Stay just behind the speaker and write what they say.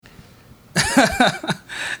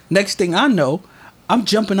Next thing I know, I'm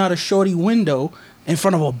jumping out a shorty window in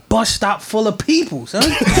front of a bus stop full of people, son.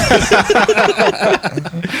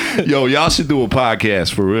 Yo, y'all should do a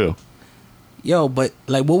podcast for real. Yo, but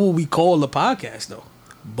like, what would we call the podcast though?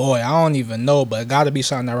 Boy, I don't even know, but it got to be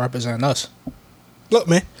something that represents us. Look,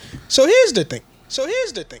 man. So here's the thing.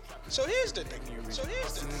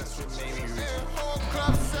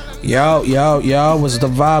 Yo, what's the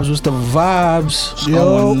vibes?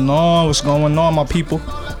 What's going on, my people?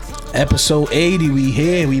 Episode 80, we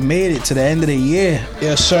here. We made it to the end of the year.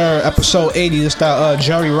 Yes, sir. Episode 80. It's that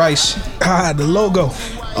Jerry Rice. The logo.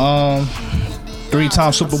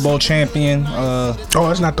 3-time Super Bowl champion. Oh,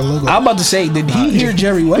 that's not the logo. I'm about to say, did he hear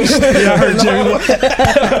Jerry Rice? Yeah, I heard Jerry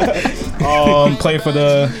Rice. Played for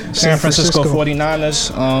the San Francisco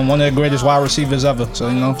 49ers. One of the greatest wide receivers ever.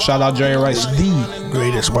 So, shout out Jerry Rice. The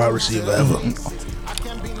greatest wide receiver ever.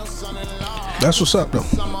 That's what's up, though.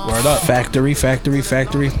 Word up. Factory.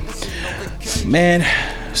 Man,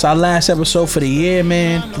 it's our last episode for the year,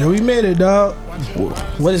 man. Yeah, we made it, dog.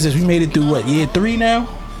 What is this? We made it through what? Year 3 now?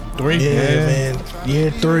 3? Yeah, man.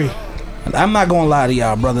 Year 3. I'm not gonna lie to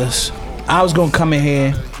y'all, brothers. I was gonna come in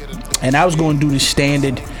here and I was gonna do the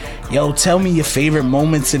standard. Yo, tell me your favorite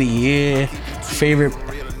moments of the year, favorite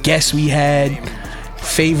guests we had,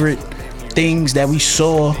 favorite things that we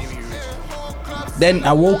saw. Then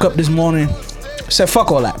I woke up this morning, said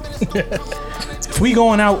fuck all that. If we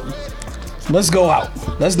going out, let's go out.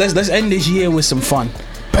 Let's end this year with some fun.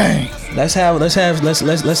 Bang. Let's have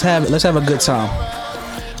a good time.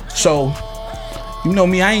 So, you know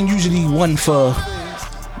me, I ain't usually one for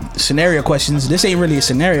scenario questions. This ain't really a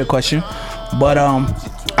scenario question, but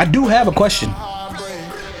I do have a question.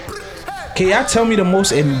 Can y'all tell me the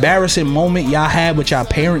most embarrassing moment y'all had with y'all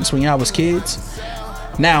parents when y'all was kids?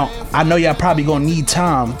 Now, I know y'all probably gonna need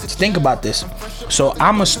time to think about this, so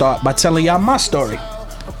I'm gonna start by telling y'all my story.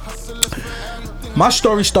 My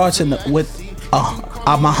story starts with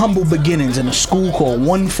my humble beginnings in a school called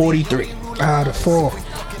 143. The 4.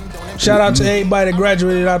 Shout out to everybody that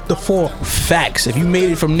graduated out the 4. Facts. If you made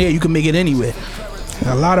it from there, you can make it anywhere.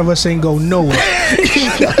 A lot of us ain't go nowhere.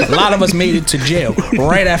 A lot of us made it to jail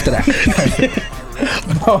right after that.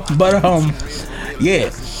 but yeah.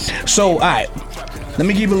 So, all right. Let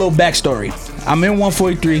me give you a little backstory. I'm in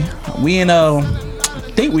 143. We in I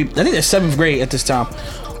think it's 7th grade at this time.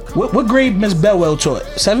 What grade Miss Bedwell taught?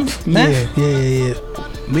 7th math? Yeah.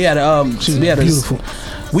 We had she was beautiful.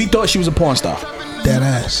 We thought she was a porn star. That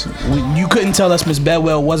ass. You couldn't tell us Miss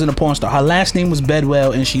Bedwell wasn't a porn star. Her last name was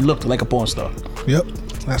Bedwell, and she looked like a porn star. Yep,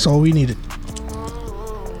 that's all we needed.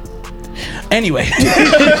 Anyway,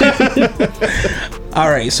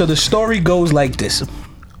 all right. So the story goes like this.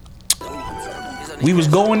 We was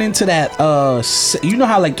going into that. You know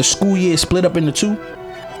how like the school year is split up into 2.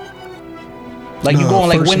 Like you go on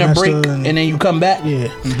like winter break and then you come back. Yeah.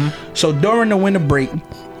 Mm-hmm. So during the winter break,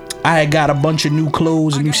 I had got a bunch of new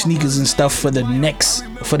clothes and new sneakers and stuff for the new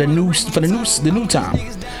time,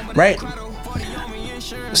 right?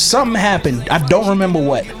 Something happened. I don't remember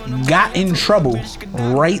what. Got in trouble,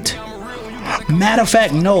 right? Matter of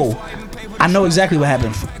fact, no. I know exactly what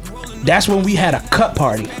happened. That's when we had a cut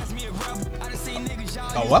party.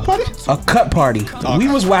 A what party? A cut party. Okay. We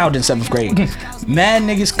was wild in 7th grade. Mad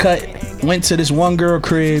niggas cut. Went to this one girl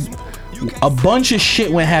crib. A bunch of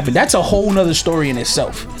shit went happen. That's a whole nother story in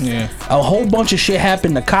itself. Yeah. A whole bunch of shit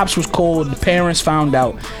happened. The cops was called. The parents found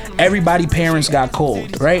out. Parents got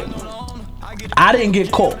called, right? I didn't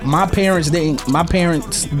get caught. My parents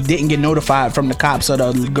didn't get notified from the cops or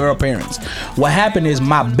the girl parents. What happened is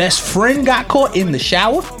my best friend got caught in the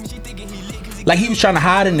shower. Like he was trying to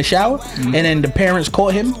hide in the shower, and then the parents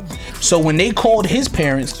caught him. So when they called his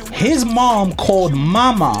parents, his mom called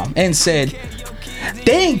my mom and said,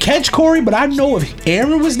 they ain't catch Corey, but I know if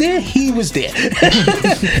Aaron was there, he was there.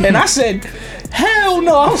 And I said, hell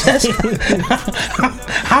no, I was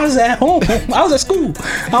at home. I was at school.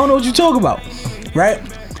 I don't know what you talking about. Right?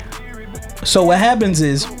 So what happens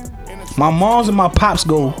is, my moms and my pops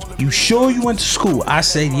go, you sure you went to school? I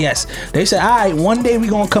said yes. They said, all right, one day we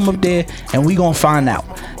gonna come up there and we gonna find out.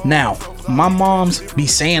 Now, my mom's be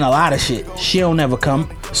saying a lot of shit. She don't never come.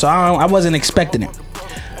 So I wasn't expecting it.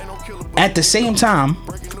 At the same time,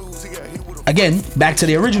 again, back to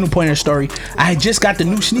the original point of the story, I had just got the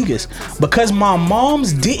new sneakers. Because my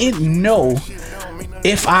moms didn't know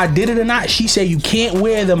if I did it or not, she said you can't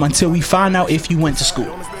wear them until we find out if you went to school.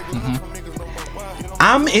 Mm-hmm.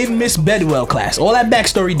 I'm in Miss Bedwell class. All that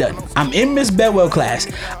backstory done. I'm in Miss Bedwell class.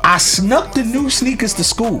 I snuck the new sneakers to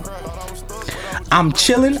school. I'm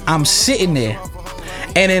chilling. I'm sitting there.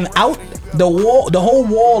 And then out the wall, the whole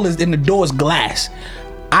wall is in the door is glass.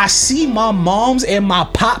 I see my moms and my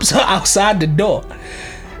pops are outside the door.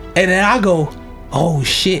 And then I go, oh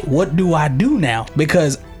shit, what do I do now?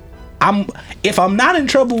 Because if I'm not in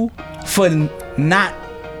trouble for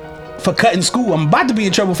cutting school, I'm about to be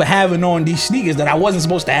in trouble for having on these sneakers that I wasn't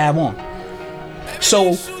supposed to have on.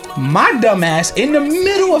 So my dumb ass in the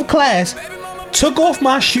middle of class took off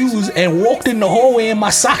my shoes and walked in the hallway in my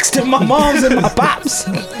socks to my mom's and my pops.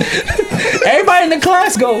 Everybody in the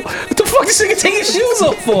class go, what the fuck this nigga taking his shoes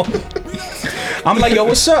off for? I'm like, yo,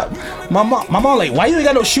 what's up? My mom like, why you ain't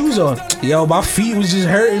got no shoes on? Yo, my feet was just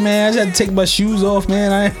hurting, man. I just had to take my shoes off,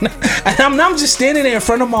 man. I'm just standing there in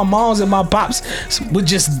front of my moms and my pops with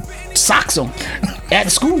just socks on at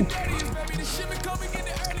school.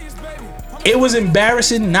 It was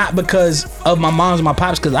embarrassing, not because of my moms and my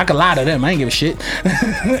pops, because I could lie to them. I ain't give a shit.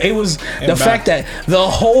 It was the fact that the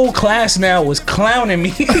whole class now was clowning me.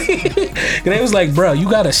 They was like, bro, you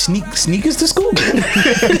gotta sneakers to school?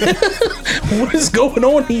 What is going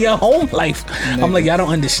on in your home life? I'm like, y'all don't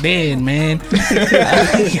understand, man.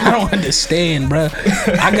 I don't understand, bro.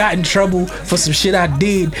 I got in trouble for some shit I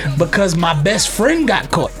did because my best friend got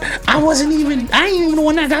caught. I ain't even the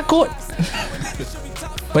one that got caught.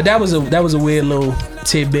 But that was a weird little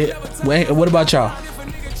tidbit. What about y'all?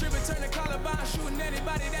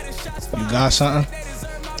 You got something?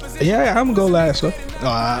 Yeah, I'm gonna go last. So.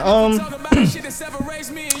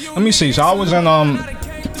 Let me see. So I was in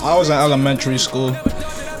elementary school.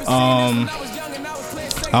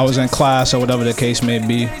 I was in class or whatever the case may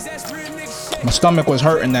be. My stomach was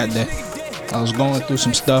hurting that day. I was going through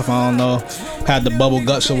some stuff. I don't know. Had the bubble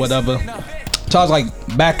guts or whatever. So I was like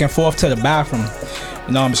back and forth to the bathroom.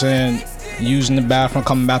 You know what I'm saying? Using the bathroom,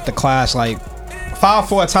 coming back to class like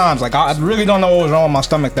 5-4 times. Like I really don't know what was wrong with my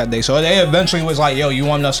stomach that day. So they eventually was like, yo, you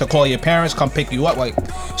want us to call your parents, come pick you up? Like,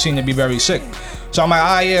 seemed to be very sick. So I'm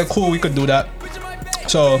like, yeah, cool, we could do that.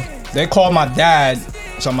 So they called my dad.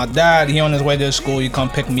 So my dad, he on his way to school, he come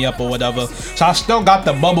pick me up or whatever. So I still got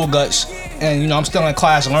the bubble guts, and you know I'm still in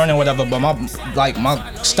class learning whatever. But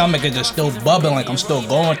my stomach is just still bubbling, like I'm still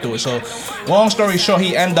going through it. So long story short,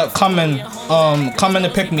 he ended up coming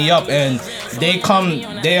to pick me up, and they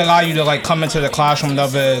allow you to like come into the classroom,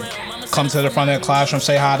 whatever. Come to the front of the classroom,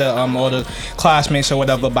 say hi to all the classmates or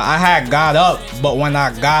whatever. But I had got up, but when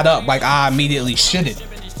I got up, like I immediately shitted.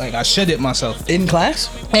 Like I shitted myself. In class?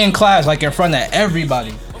 In class, like in front of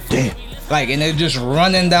everybody. Damn. Like, and it just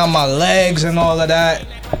running down my legs and all of that.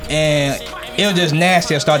 And it was just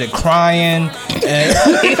nasty. I started crying. And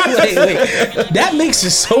wait. That makes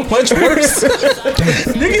it so much worse.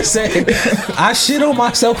 Nigga said, I shit on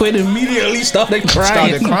myself and immediately started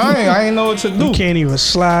crying. I didn't know what to do. You can't even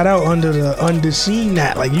slide out under the underseen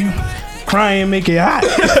that. Like you crying make it hot.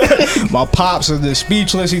 My pops is just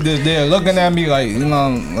speechless. He just there looking at me like, you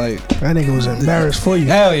know, like that nigga was embarrassed for you.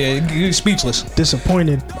 Hell yeah, he's speechless.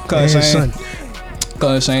 Disappointed in his son.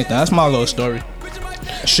 Cause same thing. That's my little story.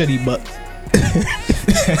 Shitty butt.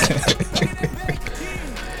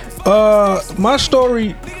 My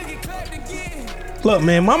story. Look,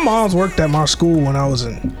 man, my mom's worked at my school when I was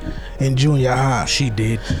in junior high. She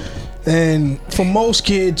did. And for most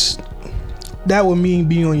kids, that would mean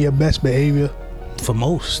be on your best behavior. For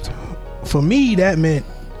most. For me, that meant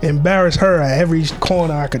embarrass her at every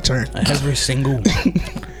corner I could turn. Every single.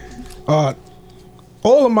 All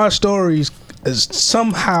of my stories is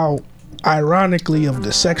somehow ironically of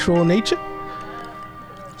the sexual nature.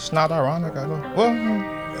 It's not ironic at all. Well,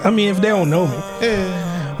 I mean, if they don't know me.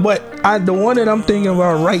 Yeah. But the one that I'm thinking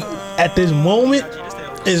about right at this moment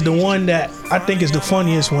is the one that I think is the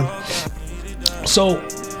funniest one. So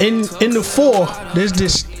in the 4, there's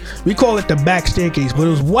this, we call it the back staircase, but it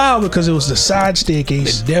was wild because it was the side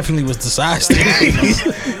staircase. It definitely was the side staircase.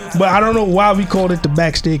 But I don't know why we called it the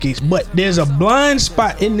back staircase. But there's a blind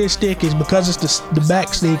spot in this staircase because it's the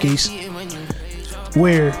back staircase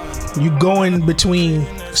where you go in between.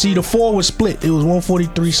 See, the 4 was split. It was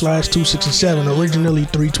 143/267, originally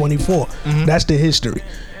 324. Mm-hmm. That's the history.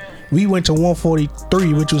 We went to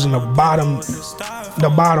 143, which was in the bottom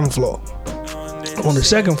floor. On the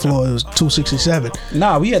second floor, it was 267.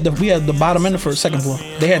 Nah, we had the bottom and the first, second floor.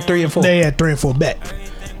 They had 3 and 4. They had 3 and 4 back.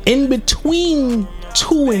 In between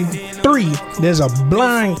 2 and 3, there's a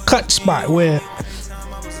blind cut spot where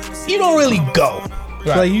you don't really go.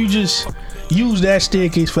 Right. Like you just use that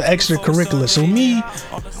staircase for extracurricular. So me,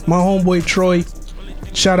 my homeboy Troy,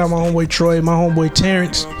 shout out my homeboy Troy, my homeboy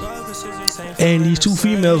Terrence, and these 2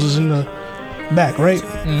 females was in the back, right?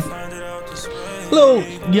 Mm. Little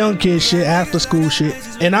young kid shit, after school shit.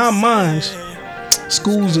 In our minds,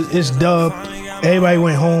 schools is dubbed. Everybody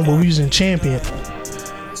went home, but we was in Champion.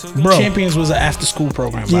 Bro. Champions was an after school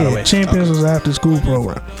program, by the way. Champions was an after school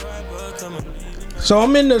program. So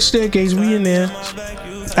I'm in the staircase. We in there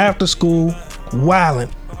after school, wilding,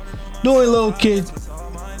 doing little kid,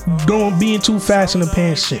 being too fast in the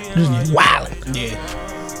pants shit, just wilding. Yeah.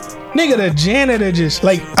 Nigga, the janitor just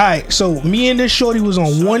like, all right. So me and this shorty was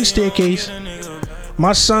on one staircase.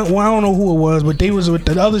 My son, well, I don't know who it was, but they was with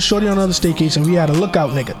the other shorty on the other staircase, and we had a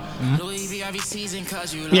lookout nigga.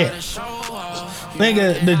 Yeah.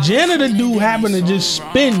 Nigga, the janitor dude happened to just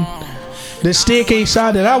spin the staircase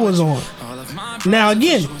side that I was on. Now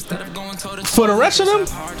again, for the rest of them,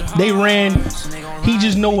 they ran. He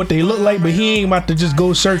just know what they look like, but he ain't about to just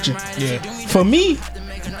go searching. Yeah. For me,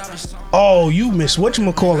 oh, you miss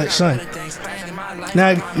whatchamacallit, son.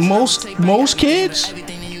 Now most kids,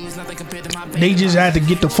 they just had to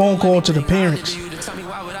get the phone call to the parents.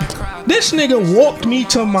 This nigga walked me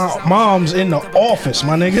to my mom's in the office,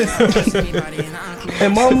 my nigga.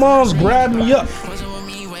 And my mom's grabbed me up,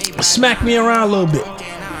 smacked me around a little bit.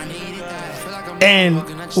 And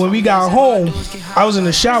when we got home, I was in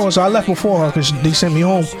the shower, so I left before her because they sent me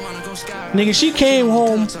home. Nigga, she came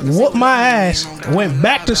home, whooped my ass, went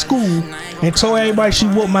back to school, and told everybody she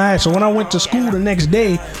whooped my ass. So when I went to school the next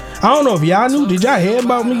day, I don't know if y'all knew. Did y'all hear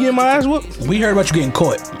about me getting my ass whooped? We heard about you getting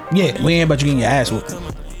caught. Yeah. We ain't about you getting your ass whooped.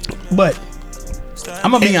 But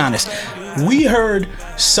I'm gonna be honest. We heard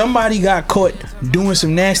somebody got caught doing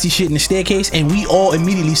some nasty shit in the staircase, and we all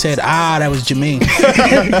immediately said, that was Jermaine.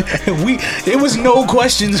 It was no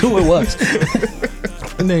questions who it was.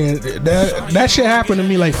 nigga, that shit happened to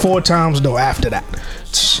me like 4 times though after that.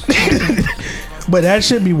 But that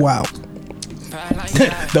should be wild.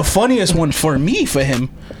 The funniest one for him,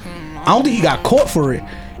 I don't think he got caught for it,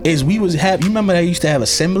 is you remember they used to have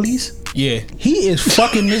assemblies? Yeah. He is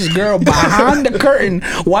fucking this girl behind the curtain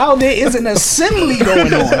while there is an assembly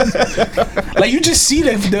going on. Like, you just see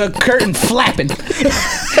the curtain flapping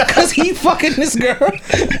because he fucking this girl.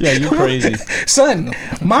 Yeah, you crazy. Son,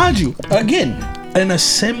 mind you, again, an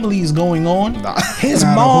assembly is going on. His Nah,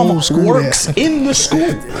 the mom whole school works there. in the school.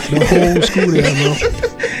 The whole school there,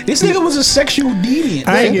 bro. This nigga was a sexual deviant.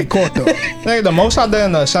 I ain't get caught though. Nigga, the most I did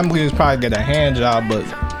in the assembly is probably get a hand job, but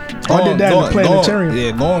I did that in the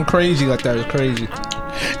planetarium. Going crazy like that is crazy.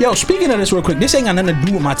 Yo, speaking of this real quick, this ain't got nothing to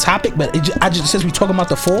do with my topic, but since we talking about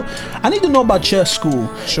the 4, I need to know about your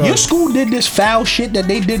school. Sure. Your school did this foul shit that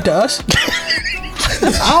they did to us.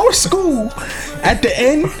 Our school, at the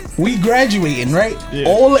end, we graduating, right? Yeah.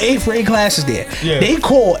 All the 8th grade classes there. Yeah. They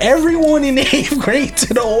call everyone in the 8th grade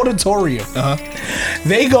to the auditorium.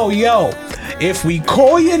 They go, yo, if we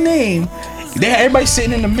call your name, everybody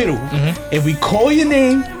sitting in the middle. If we call your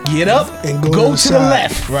name, get up and go to the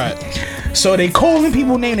left. Right. So they calling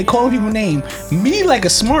people name. Me, like a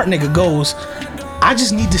smart nigga, goes, I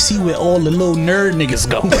just need to see where all the little nerd niggas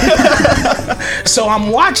go. So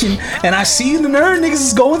I'm watching, and I see the nerd niggas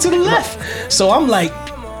is going to the left. So I'm like,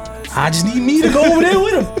 I just need me to go over there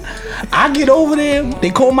with them. I get over there. They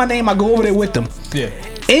call my name. I go over there with them. Yeah.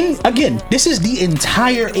 And again, this is the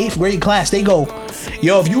entire 8th grade class. They go,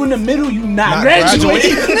 yo, if you in the middle, you not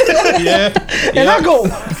graduating. Yeah. And I go,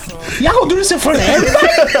 y'all gonna do this in front of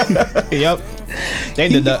everybody? Yep. They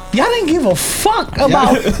did that. Y'all didn't give a fuck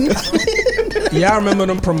about. Y'all remember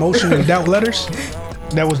them promotion and doubt letters?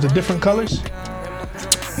 That was the different colors?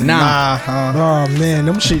 Nah. Oh man,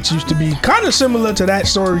 them shits used to be kind of similar to that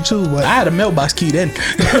story too, but I had a mailbox key then.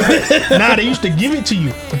 nah, they used to give it to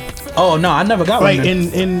you. Oh no, I never got Like one.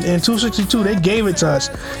 in 262, they gave it to us,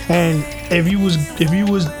 and if you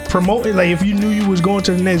was promoted, like if you knew you was going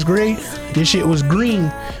to the next grade, your shit was green.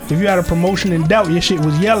 If you had a promotion in doubt, your shit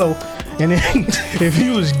was yellow. And then if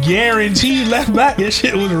you was guaranteed left back, your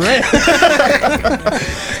shit was red.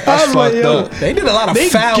 I was like, yo, They did a lot of they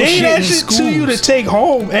foul gave shit that in shit schools. to you to take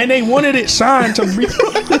home, and they wanted it signed to be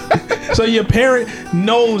so your parent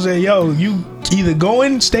knows that yo, you either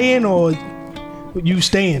going, staying, or you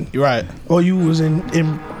staying. You're right. Or you was in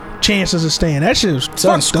chances of staying. That shit was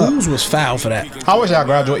Son, fucked up. schools was foul for that. How was y'all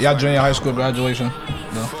graduate? Y'all junior high school graduation?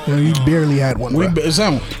 No. You know, you barely had one. We bro.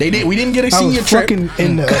 didn't get a I senior was trip. fucking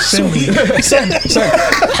in the assembly.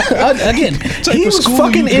 Again, he of was school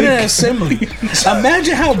fucking you in an pick. assembly.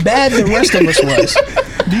 Imagine how bad the rest of us was.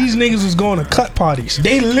 These niggas was going to cut parties.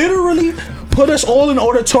 They literally put us all in the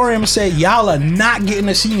auditorium and said, y'all are not getting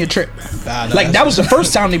a senior trip. Like, that was the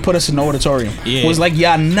first time they put us in the auditorium. Yeah. Was like,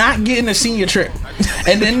 y'all not getting a senior trip.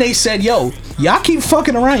 And then they said, yo, y'all keep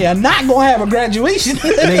fucking around. Y'all not gonna have a graduation.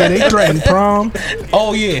 Nigga, they threatened prom.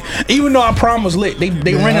 Oh yeah, even though our prom was lit, they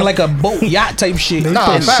rented like a boat yacht type shit. They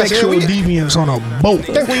Nah, put facts, sexual yeah, deviance on a boat.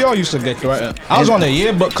 I think we all used to get threatened. I was on the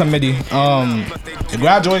yearbook committee. The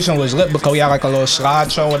graduation was lit because we had like a little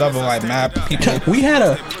slideshow, whatever, like mad people. We had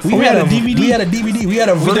a DVD. We had a DVD. We had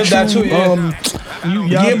a virtual. did that too,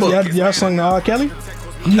 yeah. Y'all sung the R. Kelly?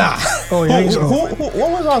 Nah. Oh, yeah, ain't so. What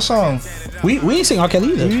was our song? We ain't sing R.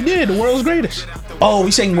 Kelly either. You did, the world's greatest. Oh,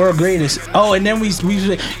 we sang World Greatest. Oh, and then we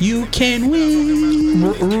say, you can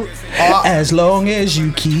win as long as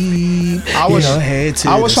you keep your head to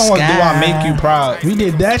our the song was Do I sky. Make You Proud? We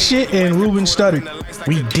did that shit and Ruben stuttered.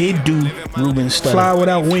 We did do Ruben Stutter. Fly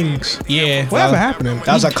without wings. Yeah. Whatever happened to him?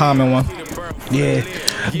 That was a common one. Yeah.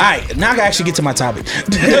 All right, now I can actually get to my topic.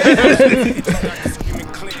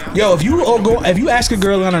 Yo, if you ask a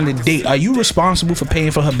girl out on a date, are you responsible for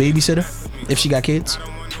paying for her babysitter if she got kids?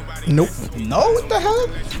 Nope. No, what the hell?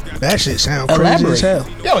 That shit sound crazy Elaborate. as hell.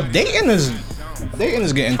 Yo, dating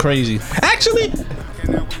is getting crazy. Actually,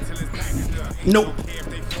 nope.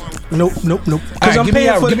 Nope. All Because right, I'm give me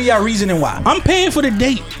paying for give me your reasoning why. I'm paying for the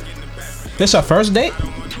date. This our first date?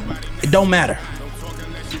 It don't matter.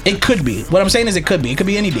 It could be. What I'm saying is it could be. It could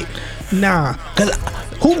be any date. Nah. Cause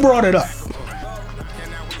Who brought it up?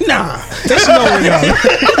 Nah. There's no way.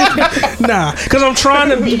 Nah. Because I'm trying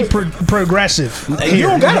to be progressive. you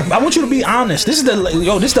don't gotta. I want you to be honest. This is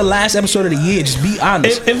the last episode of the year. Just be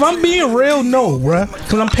honest. If I'm being real, no, bruh.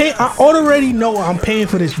 Because I'm paying. I already know I'm paying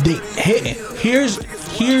for this date. Here's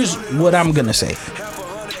what I'm gonna say.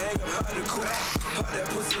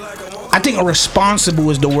 I think irresponsible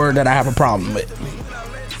is the word that I have a problem with.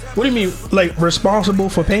 What do you mean? Like responsible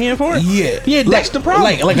for paying for it? Yeah, Yeah, that's the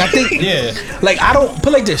problem. Like I think. Yeah. Like I don't put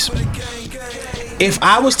it like this. If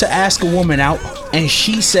I was to ask a woman out and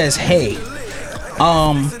she says, "Hey,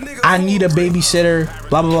 I need a babysitter,"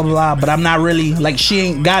 blah blah blah blah, but I'm not really like she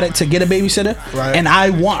ain't got it to get a babysitter, Right. and I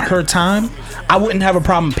want her time, I wouldn't have a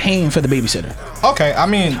problem paying for the babysitter. Okay, I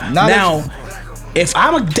mean, Now, if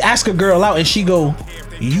I'm gonna ask a girl out and she go,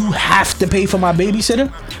 "You have to pay for my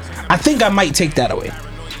babysitter," I think I might take that away.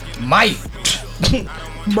 might.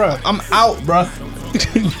 Bruh. I'm out, bruh.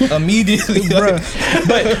 Immediately,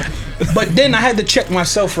 Bruh. But then I had to check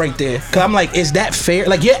myself right there, cause I'm like, is that fair?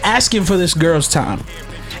 Like you're asking for this girl's time,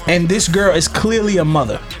 and this girl is clearly a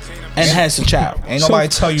mother and has a child. Ain't nobody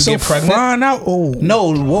tell you get pregnant. Find out. Oh,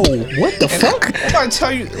 No, whoa, what the fuck? Nobody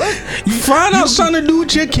tell you. Like, you find out something to do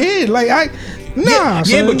with your kid. Like Yeah,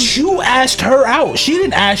 son. but you asked her out. She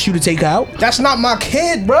didn't ask you to take her out. that's not my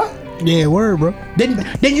kid, bruh. Yeah, word, bro.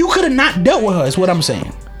 Then you could have not dealt with her. Is what I'm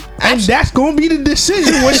saying. And that's gonna be the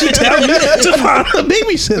decision when she tell me to find a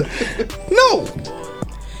babysitter. No.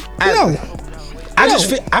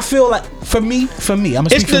 I feel like for me, I'm gonna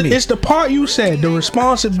speak for me. It's the part you said, the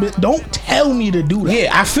responsibility. Don't tell me to do that. Yeah,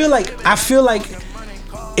 I feel like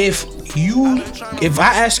if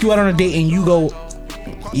I ask you out on a date and you go,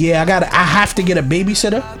 yeah, I have to get a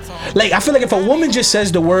babysitter. Like I feel like if a woman just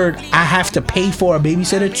says the word I have to pay for a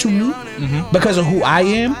babysitter to me because of who I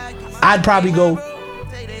am, I'd probably go,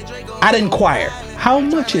 I'd inquire, how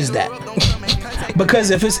much is that? Because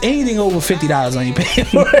if it's anything over $50, I ain't paying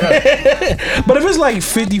for it. But if it's like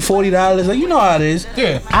 $50, $40, like you know how it is.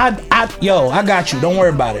 Yeah. I got you. Don't worry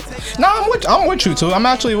about it. No, I'm with you too. I'm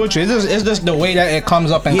actually with you. It's just the way that it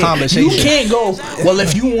comes up in conversation. You can't go, well,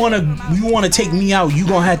 if you wanna take me out, you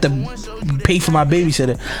gonna have to pay for my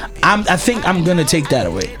babysitter. I think I'm gonna take that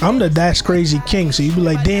away. I'm the That's Crazy King, so you be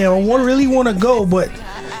like, damn, I really want to go, but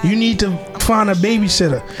you need to find a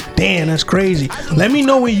babysitter. Damn, that's crazy. Let me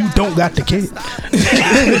know when you don't got the kid.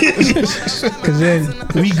 Cause then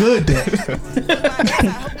we good then.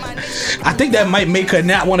 I think that might make her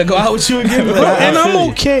not want to go out with you again. But And I feel I'm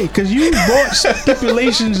you. okay, cause you brought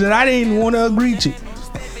stipulations that I didn't want to agree to.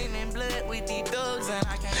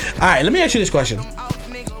 All right, let me ask you this question.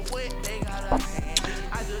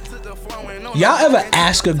 Y'all ever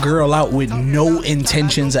ask a girl out with no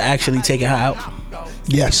intentions of actually taking her out?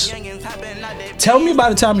 Yes. Tell me about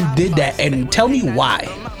the time you did that and tell me why.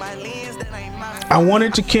 I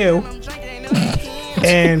wanted to kill,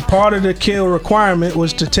 and part of the kill requirement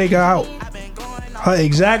was to take her out. Her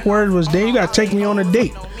exact word was, "Dan, you gotta take me on a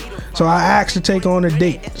date." So I asked to take her on a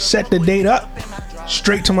date. Set the date up,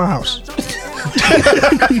 straight to my house.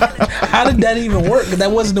 How did that even work? 'Cause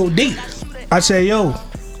that wasn't no date. I said, "Yo,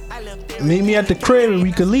 meet me at the crib and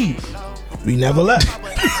we could leave." We never left.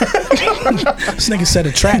 This nigga set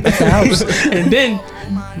a trap at the house. And then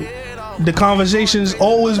the conversations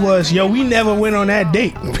always was, yo, we never went on that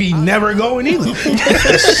date. We never going either.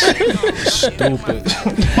 Stupid.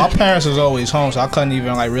 My parents was always home, so I couldn't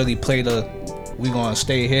even like really play the "we gonna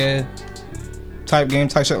stay here" type game,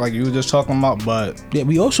 type shit like you were just talking about. But Yeah,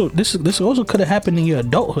 we also this also could have happened in your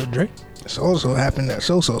adulthood, Dre. This also happened at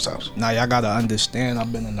So-So's house. now y'all gotta understand,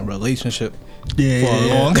 I've been in a relationship Yeah, for a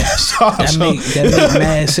long time. That make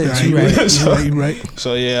mad sense. You right. You right.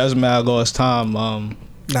 So yeah, that's mad lost time.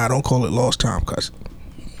 Nah, don't call it lost time, cuz.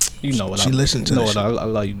 You know what She listened to know this what I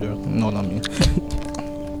love you, girl. You know what I mean.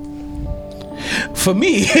 For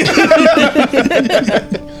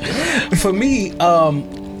me,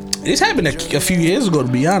 this happened a few years ago.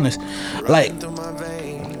 To be honest, like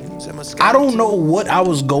I don't know what I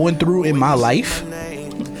was going through in my life,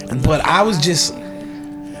 but I was just,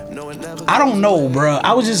 I don't know, bro.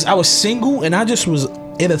 I was single and I just was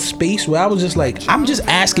in a space where I was just like, I'm just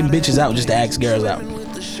asking bitches out just to ask girls out.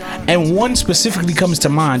 And one specifically comes to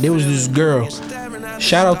mind. There was this girl.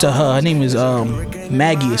 Shout out to her. Her name is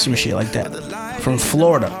Maggie or some shit like that, from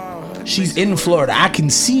Florida. She's in Florida. I can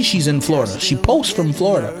see she's in Florida. She posts from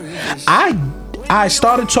Florida. I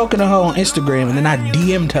started talking to her on Instagram, and then I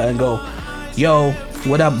DM'd her and go, yo,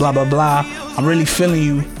 what up, blah, blah, blah. I'm really feeling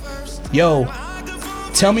you. Yo,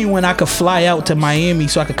 tell me when I could fly out to Miami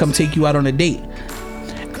so I could come take you out on a date.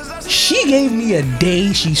 She gave me a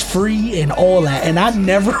day she's free and all that, and I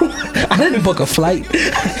didn't book a flight.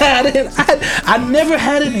 I never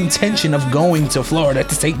had an intention of going to Florida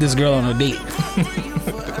to take this girl on a date.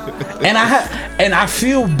 And I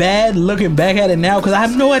feel bad looking back at it now because I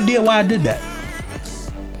have no idea why I did that.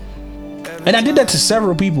 And I did that to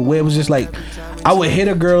several people where it was just like, I would hit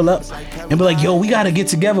a girl up and be like, yo, we gotta get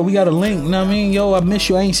together, we gotta link, you know what I mean? Yo, I miss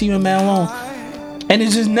you, I ain't seen you in that long. And it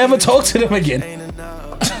just never talked to them again.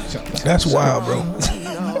 That's wild, bro.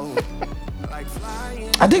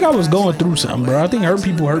 I think I was going through something, bro. I think hurt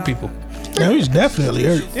people. Yeah, he was definitely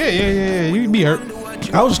hurt. Yeah. You be hurt.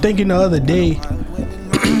 I was thinking the other day,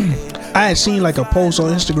 I had seen like a post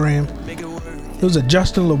on Instagram. It was a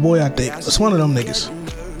Justin LeBoy, I think. It's one of them niggas.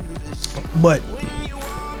 But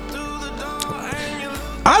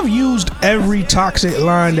I've used every toxic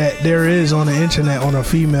line that there is on the internet on a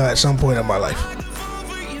female at some point in my life.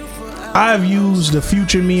 I've used the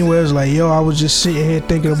future me where it's like, yo, I was just sitting here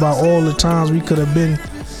thinking about all the times we could have been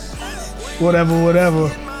whatever.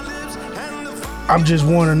 I'm just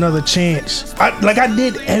want another chance. I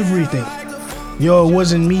did everything. Yo, it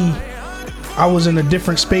wasn't me. I was in a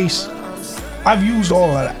different space. I've used all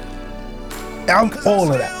of that.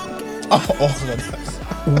 All of that.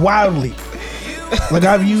 Wildly. Like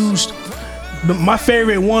I've used my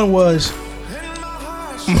favorite one was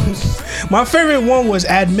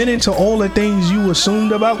admitting to all the things you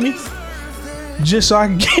assumed about me just so I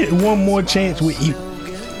can get one more chance with you.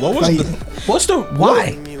 What was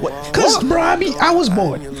Why? Cause bro, I was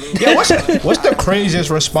bored. Yeah, what's the craziest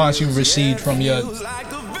response you received from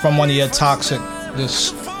one of your toxic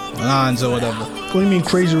lines or whatever? What do you mean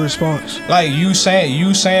crazy response? Like you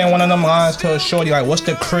saying one of them lines to a shorty, like what's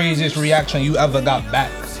the craziest reaction you ever got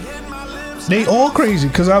back? They all crazy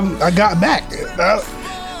because I got back.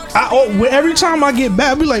 Every time I get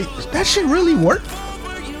back, I be like, that shit really work?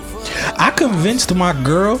 I convinced my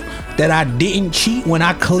girl that I didn't cheat when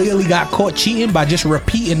I clearly got caught cheating by just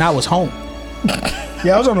repeating I was home.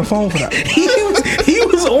 Yeah, I was on the phone for that. He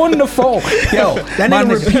was on the phone. Yo, That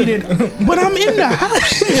nigga repeated, but I'm in the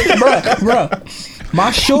house. Bruh.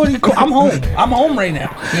 My shorty, I'm home right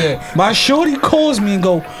now. Yeah. My shorty calls me and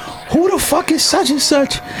go, who the fuck is such and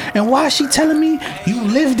such? And why is she telling me you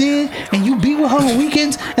live there and you be with her on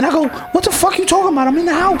weekends? And I go, what the fuck you talking about? I'm in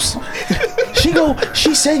the house.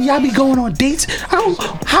 She said y'all be going on dates. I go,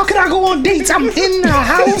 how can I go on dates? I'm in the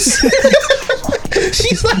house.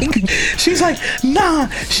 She's like, nah.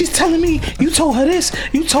 She's telling me you told her this,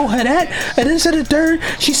 you told her that, and this and the third.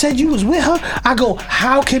 She said you was with her. I go,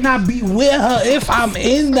 how can I be with her if I'm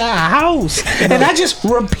in the house? And I just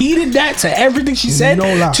repeated that to everything she said.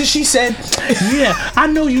 No lie. Till she said, yeah, I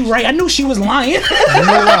know you right. I knew she was lying.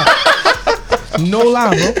 No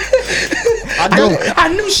lie, bro.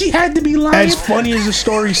 I knew she had to be lying. As funny as the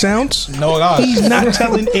story sounds, No lie. he's not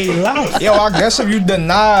telling a lie. Yo, I guess if you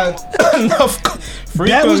denied enough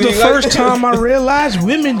That was the frequently, first time I realized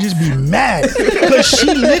women just be mad because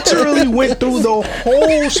she literally went through the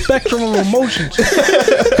whole spectrum of emotions.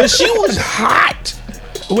 Because she was hot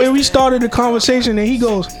when we started the conversation, and he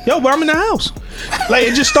goes, "Yo, but I'm in the house." Like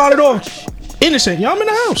it just started off. innocent. Yo, I'm in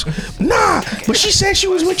the house. Nah, but she said she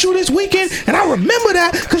was with you this weekend, and I remember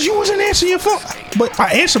that because you wasn't answering your phone. But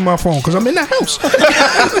I answered my phone because I'm in the house.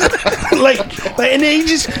 And then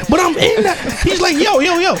but I'm in the. He's like, yo,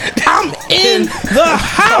 I'm in the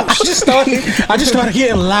house. I just started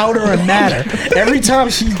getting louder and madder every time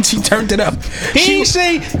she turned it up. He ain't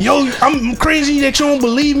say, yo, I'm crazy that you don't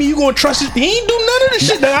believe me. You gonna trust it? He ain't do none of the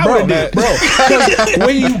shit that I would do, bro. Because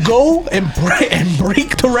when you go and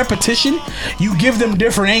break the repetition, you give them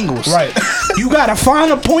different angles. Right. You gotta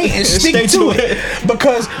find a point and stick to it.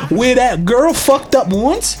 Because where that girl fucked up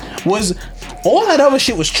once was. All that other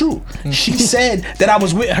shit was true. She said that I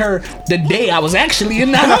was with her the day I was actually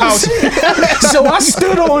in the house. So I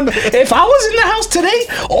stood on. If I was in the house today,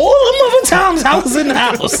 all them other times I was in the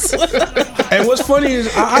house. And what's funny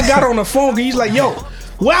is I got on the phone. He's like, "Yo,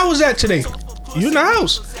 where I was at today? You in the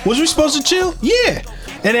house? Was we supposed to chill? Yeah."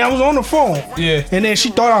 And then I was on the phone. Yeah. And then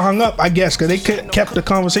she thought I hung up, I guess, because they kept the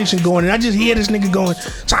conversation going. And I just hear this nigga going,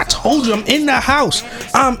 so I told you I'm in the house.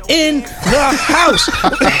 I'm in the house.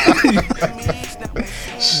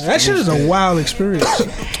 That shit is a wild experience.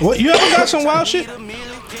 What, you ever got some wild shit?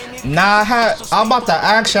 Nah, I'm about to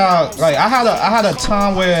ask y'all. Like, I had a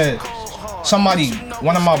time where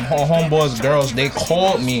one of my homeboys' girls, they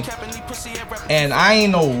called me, and I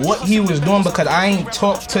ain't know what he was doing because I ain't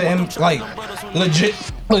talked to him like legit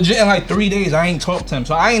in like 3 days. I ain't talked to him,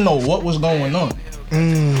 so I ain't know what was going on.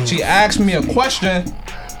 She asked me a question,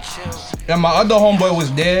 and my other homeboy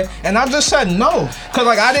was there, and I just said no, cause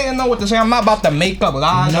like I didn't know what to say. I'm not about to make up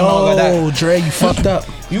lies and all of that. No, Dre, you fucked up.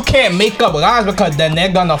 You can't make up lies because then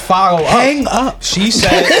they're gonna follow up. Hang up. She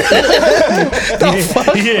said,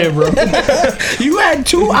 Yeah, bro. You had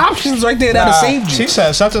two options right there that'll save you. She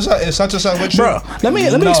said such and such with you. Bro, let me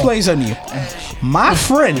explain something to you. My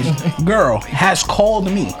friend, girl, has called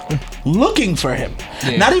me looking for him.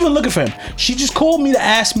 Yeah. Not even looking for him. She just called me to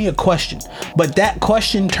ask me a question. But that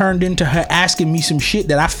question turned into her asking me some shit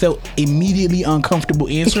that I felt immediately uncomfortable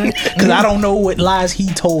answering because I don't know what lies he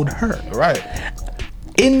told her. Right.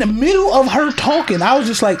 In the middle of her talking, I was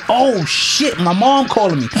just like, oh shit, my mom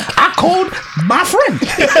calling me. I called my friend.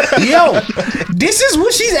 Yo, this is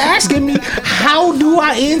what she's asking me. How do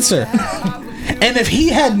I answer? And if he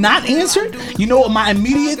had not answered, you know what my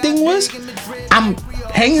immediate thing was? I'm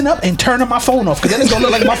hanging up and turning my phone off because then it's gonna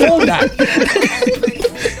look like my phone died.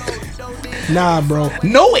 Nah, bro.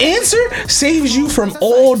 No answer saves you from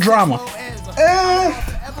all drama.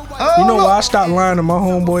 You know why I stopped lying to my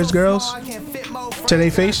homeboys' girls? To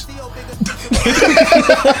their face?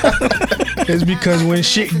 It's because when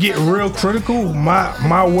shit get real critical,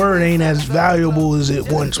 my word ain't as valuable as it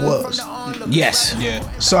once was. Yes. Yeah.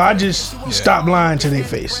 So I just stopped lying to their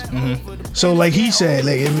face. So like he said,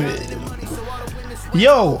 like,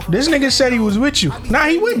 yo, this nigga said he was with you. Nah,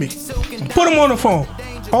 he with me. Put him on the phone.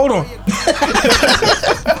 Hold on.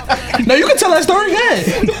 No, you can tell that story again.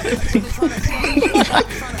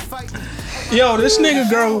 Yo, this nigga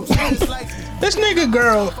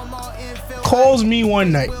girl calls me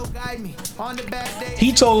one night.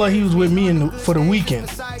 He told her he was with me for the weekend.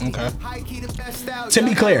 Okay. To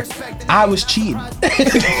be clear, I was cheating.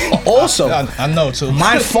 Also, I know too.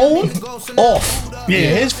 my phone off.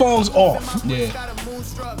 Yeah, his phone's off. Yeah.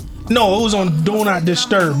 No, it was on Do Not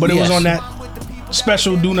Disturb, but it was Yes. on that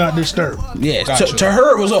special Do Not Disturb. Yeah, Gotcha. to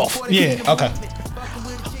her it was off. Yeah. Okay.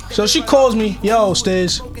 So she calls me, yo,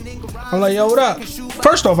 Stiz. I'm like, yo, what up?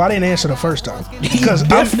 First off, I didn't answer the first time because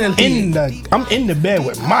I'm in the bed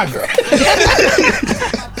with my girl,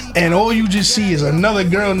 and all you just see is another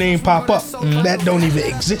girl name pop up that don't even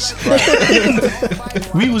exist.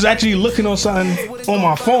 We was actually looking on something on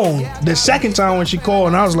my phone the second time when she called,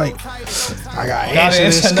 and I was like, I gotta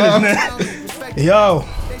answer this. Yo,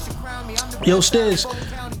 Stiz,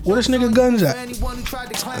 where this nigga guns at?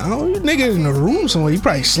 Oh, you nigga in the room somewhere. He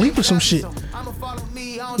probably sleep or some shit.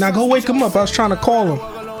 Now go wake him up. I was trying to call him.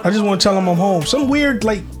 I just want to tell him I'm home. Some weird,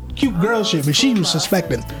 like, cute girl shit, but she was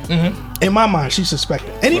suspecting. In my mind, she suspected.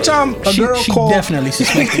 Anytime a girl she called, definitely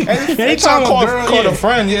suspected. anytime a girl called a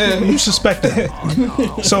friend, yeah. you suspected.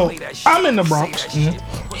 So I'm in the Bronx.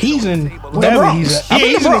 He's in The wherever Bronx. he's at. I'm Yeah,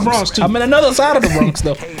 in he's in the Bronx too. I'm in another side of the Bronx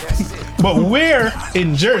though. But we're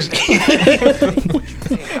in Jersey.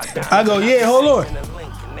 I go, yeah, hold on.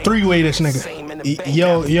 Three-way this nigga.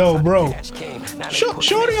 Yo, bro.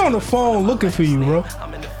 Shorty on the phone looking for you, bro.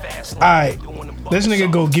 Alright. This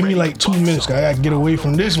nigga go, give me like 2 minutes. I gotta get away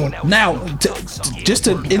from this one. Now, just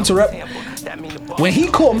to interrupt, when he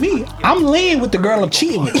called me, I'm laying with the girl I'm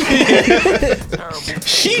cheating with.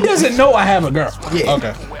 She doesn't know I have a girl.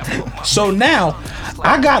 Okay. So now,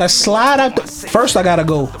 I gotta slide out. First, I gotta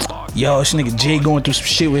go. yo, this nigga Jay going through some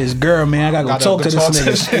shit with his girl, man. I gotta go talk to this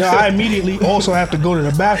nigga. You know, I immediately also have to go to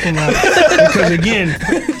the bathroom now because again,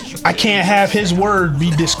 I can't have his word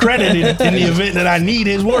be discredited in the event that I need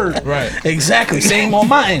his word. Right. Exactly. Same on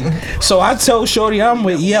mine. So I told Shorty, I'm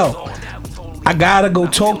with, yo, I gotta go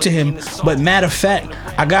talk to him. But matter of fact,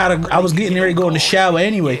 I was getting ready to go in the shower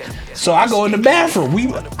anyway. So I go in the bathroom.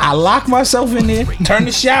 I lock myself in there, turn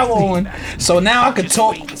the shower on, so now I can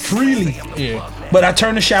talk freely. Yeah. But I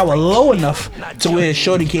turn the shower low enough to where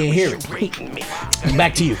Shorty can't hear it.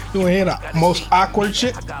 Back to you. You wanna hear the most awkward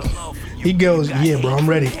shit? He goes, yeah, bro, I'm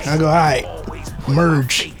ready. I go, all right,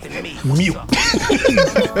 merge, mute.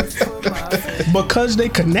 Because they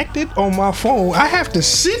connected on my phone, I have to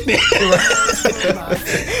sit there.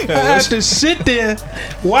 I have to sit there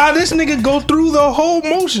while this nigga go through the whole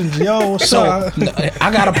motions. Yo, what's up?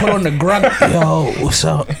 I gotta put on the grunt. Yo, what's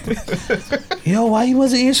up? Yo, why you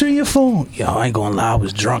wasn't answering your phone? Yo, I ain't gonna lie, I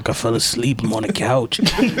was drunk. I fell asleep. I'm on the couch.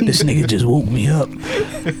 This nigga just woke me up.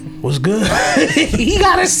 What's good? He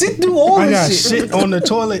gotta sit through all I this gotta shit. sit on the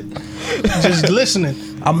toilet just listening.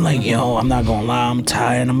 I'm like, yo, I'm not gonna lie, I'm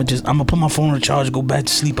tired. I'm gonna put my phone on charge, go back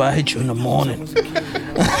to sleep. I'll hit you in the morning.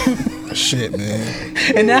 Shit, man.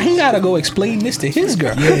 And now he gotta go explain this to his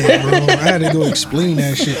girl. Yeah, bro, I had to go explain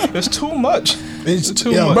that shit. It's too much. It's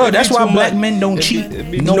too yo, much. Bro, that's why black men don't cheat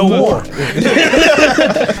no more.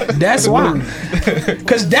 That's why.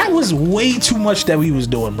 Cause that was way too much that we was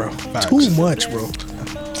doing, bro. too much, bro.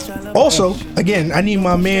 Also, again, I need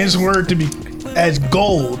my man's word to be as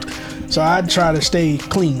gold, so I try to stay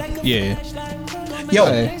clean. Yeah. Yo,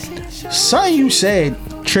 Hey. something you said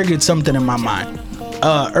triggered something in my mind.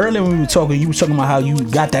 Earlier when we were talking, you were talking about how you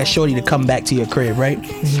got that shorty to come back to your crib, right?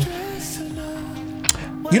 Mm-hmm.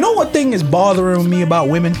 You know what thing is bothering me about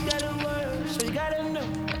women?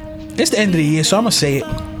 It's the end of the year, so I'm gonna say it.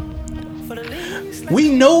 We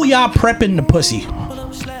know y'all prepping the pussy.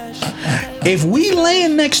 If we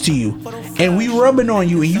laying next to you and we rubbing on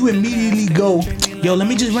you and you immediately go, yo, let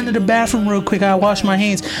me just run to the bathroom real quick, I'll wash my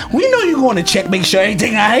hands. We know you going to check, make sure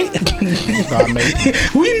everything alright.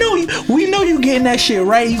 we know you getting that shit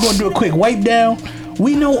right. You gonna do a quick wipe down.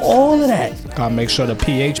 We know all of that. Gotta make sure the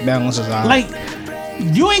pH balance is out. Like,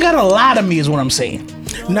 you ain't gotta lie to me is what I'm saying.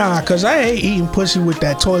 Nah, cause I hate eating pussy with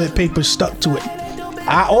that toilet paper stuck to it.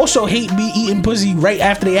 I also hate me eating pussy right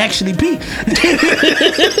after they actually pee.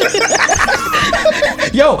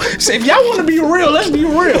 Yo, so if y'all want to be real, let's be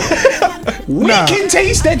real. We can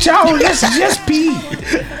taste that y'all just pee.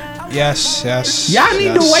 Yes. Y'all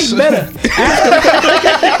need to wipe better.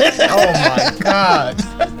 Oh my god.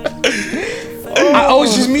 Oh,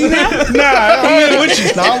 it's just me now? Nah, I'm with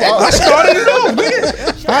you. I started it off,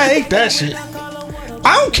 nigga. I hate that shit.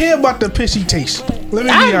 I don't care about the pissy taste. Let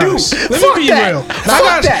me be honest. Let Fuck me be that. real.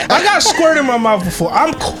 Fuck that. I got squirt in my mouth before.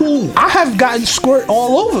 I'm cool. I have gotten squirt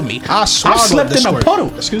all over me. I slept swallowed the in squirt. a puddle.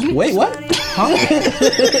 Excuse me? Wait, what? I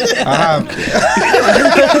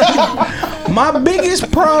have. My biggest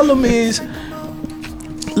problem is,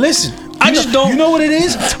 listen. I just don't. You know what it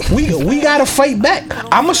is? We gotta fight back.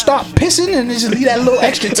 I'ma start pissing and just leave that little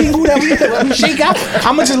extra tingle that we shake out.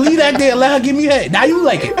 I'ma just leave that there and let her give me head. Now you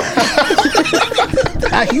like it.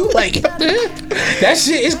 Now you like it. That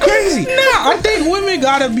shit is crazy. Nah, I think women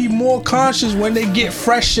gotta be more conscious when they get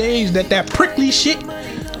fresh shaves that prickly shit.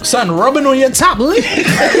 Son, rubbing on your top lip.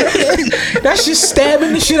 That's just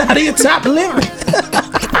stabbing the shit out of your top lip.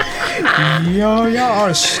 Yo, y'all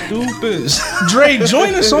are stupid. Dre,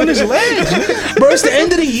 join us on his legs. Bro, it's the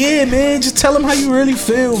end of the year, man. Just tell them how you really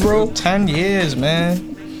feel, bro. 10 years,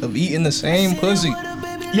 man, of eating the same pussy.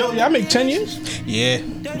 Yo, y'all make 10 years? Yeah.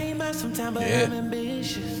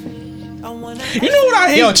 You know what I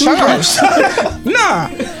hate Yo, too, Charles. Nah,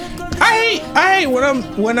 I hate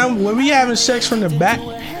when we having sex from the back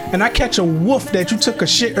and I catch a woof that you took a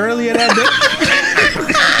shit earlier that day.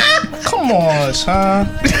 Come on, son.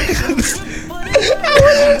 I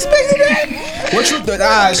wasn't expecting that. What you?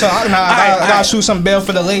 Alright, so I gotta shoot some bail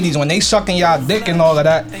for the ladies when they sucking y'all dick and all of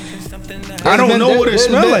that. I don't know what it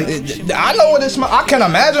smell like. I know what it smell. I can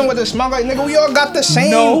imagine what it smell like, nigga. We all got the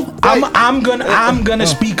same. No, like, I'm gonna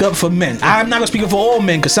speak up for men. I'm not gonna speak up for all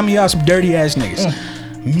men because some of y'all some dirty ass niggas.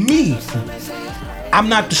 Me, I'm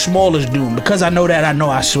not the smallest dude because I know that I know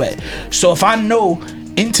I sweat. So if I know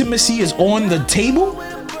intimacy is on the table,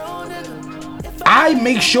 I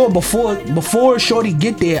make sure before shorty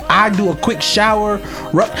get there, I do a quick shower.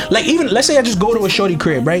 Like even let's say I just go to a shorty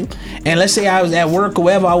crib, right? And let's say I was at work or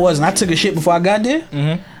wherever I was, and I took a shit before I got there.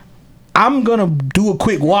 Mm-hmm. I'm gonna do a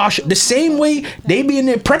quick wash. The same way they be in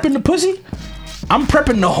there prepping the pussy, I'm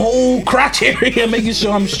prepping the whole crotch area, making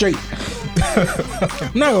sure I'm straight.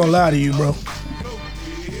 I'm not gonna lie to you, bro.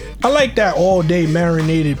 I like that all day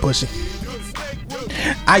marinated pussy.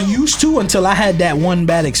 I used to until I had that one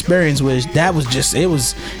bad experience where that was just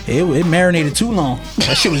it marinated too long.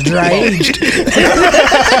 That shit was dry aged.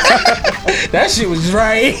 That shit was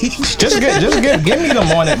dry aged. Give me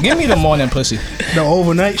the morning pussy. The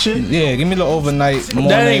overnight shit. Yeah, give me the overnight morning.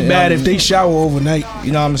 That ain't bad if they shower overnight.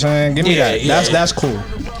 You know what I'm saying? Give me that. Yeah. That's cool.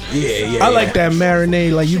 Yeah. I like that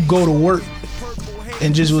marinade. Like you go to work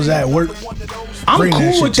and just was at work. I'm Bring that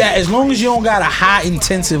cool with shit that as long as you don't got a high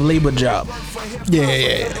intensive labor job.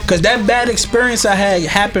 Yeah. Cause that bad experience I had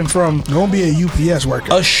happened from Don't be a UPS worker.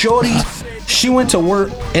 a shorty. She went to work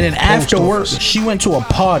and then after work office. she went to a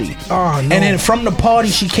party. Oh, no. And then from the party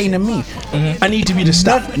she came to me. I need to be the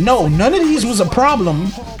stop. None of these was a problem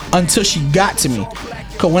until she got to me.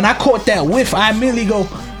 Cause when I caught that whiff, I immediately go,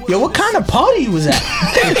 yo, what kind of party you was at?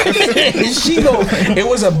 And she go, it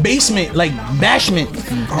was a basement, like bashment.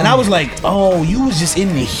 And I was like, oh, you was just in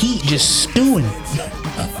the heat, just stewing.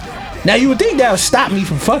 Now you would think that would stop me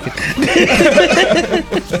from fucking.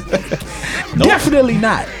 Definitely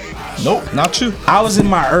not. Nope, not you. I was in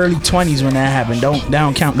my early 20s when that happened.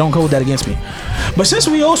 Don't count. Don't hold that against me. But since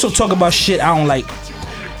we also talk about shit I don't like,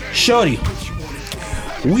 shorty,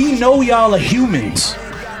 we know y'all are humans.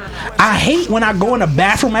 I hate when I go in the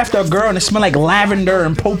bathroom after a girl and it smell like lavender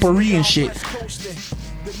and potpourri and shit.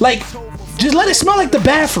 Like, just let it smell like the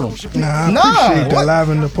bathroom. Nah, I Nah, appreciate the what?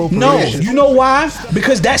 lavender potpourri. No, shit. you know why?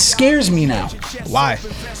 Because that scares me now. Why?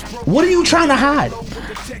 What are you trying to hide?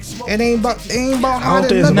 It ain't about I don't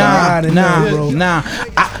think it's nothing. about hiding nothing, bro. Nah.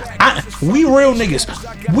 We real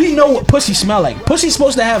niggas. We know what pussy smell like. Pussy's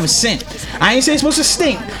supposed to have a scent. I ain't saying it's supposed to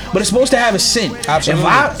stink, but it's supposed to have a scent.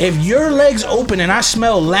 Absolutely. If your legs open and I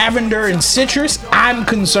smell lavender and citrus, I'm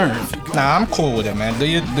concerned. Nah, I'm cool with it, man. Do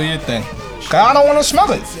your thing. Cause I don't want to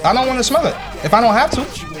smell it. If I don't have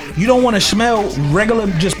to. You don't want to smell regular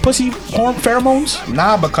just pussy pheromones,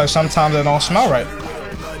 Nah, because sometimes it don't smell right.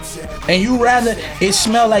 and you rather it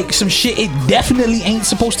smell like some shit it definitely ain't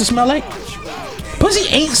supposed to smell like. Pussy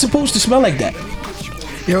ain't supposed to smell like that.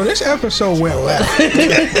 Yo, this episode went left.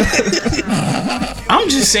 I'm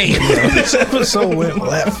just saying. Bro. This episode went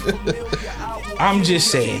left. I'm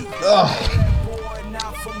just saying.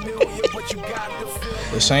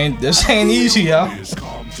 This ain't easy, y'all.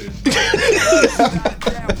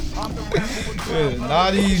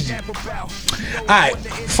 Not easy. Alright,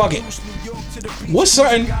 fuck it. What's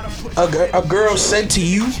something a girl said to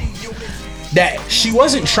you that she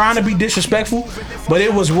wasn't trying to be disrespectful, but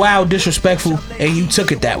it was wild disrespectful and you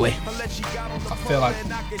took it that way?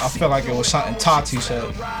 I feel like it was something Tati said.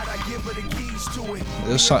 It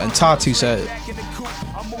was something Tati said.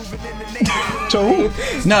 So who?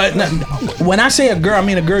 No. When I say a girl, I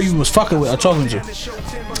mean a girl you was fucking with or talking to.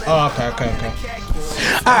 Oh, okay.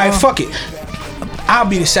 Alright, fuck it. I'll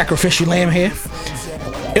be the sacrificial lamb here.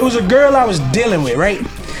 It was a girl I was dealing with, right?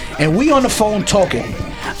 And we on the phone talking.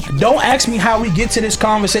 Don't ask me how we get to this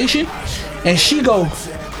conversation. And she go,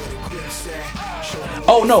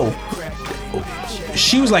 oh no.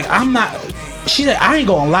 She was like, she said, I ain't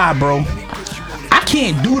gonna lie, bro. I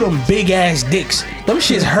can't do them big ass dicks. Them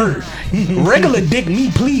shits hurt. Regular dick me,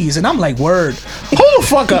 please. And I'm like, word. Hold the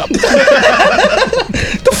fuck up.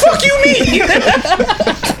 The fuck you mean?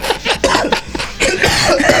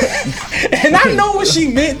 And I know what she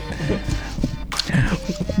meant.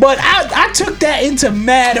 But I took that into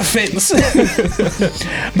mad offense.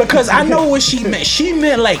 Because I know what she meant. She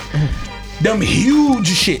meant like them huge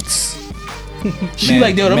shits. She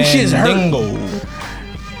like, yo, them shits hurt. Dingo.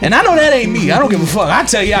 And I know that ain't me. I don't give a fuck. I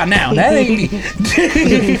tell y'all now, that ain't me.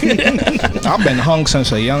 I've been hung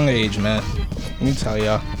since a young age, man. Let me tell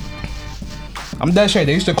y'all. I'm that shit.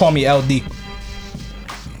 They used to call me LD.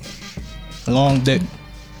 Long dick.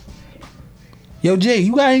 Yo, Jay,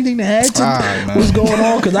 you got anything to add to Alright, man. what's going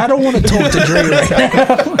on? Because I don't want to talk to Dre right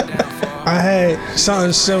now. I had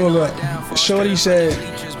something similar. Shorty said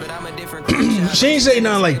she ain't say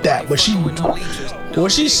nothing like that, but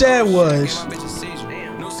what she said was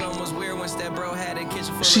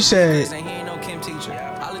she said,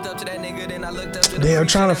 "Damn, I'm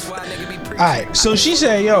trying to." All right, so she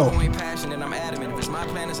said, "Yo,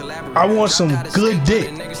 I want some good dick,"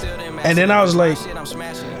 and then I was like,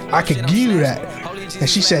 "I could give you that," and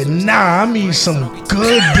she said, "Nah, I mean some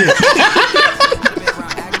good dick."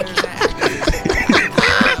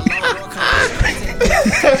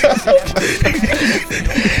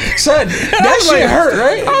 Son, that shit hurt,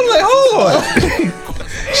 right? I was like, hold on.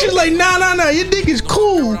 She's like, nah, your dick is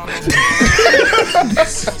cool.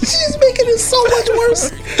 She's making it so much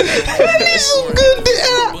worse. I need some good dick.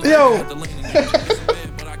 Yo.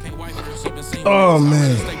 Oh,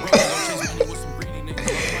 man.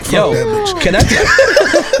 Yo, that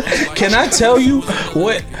bitch. can I tell you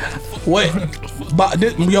what?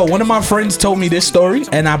 Yo, one of my friends told me this story,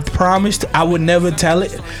 and I promised I would never tell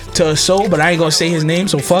it to a soul, but I ain't gonna say his name,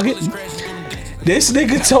 so fuck it. This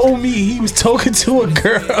nigga told me he was talking to a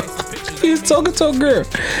girl. He was talking to a girl,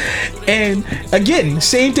 and again,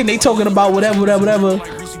 same thing. They talking about whatever,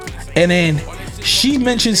 and then she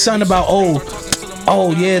mentioned something about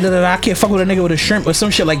oh yeah, I can't fuck with a nigga with a shrimp or some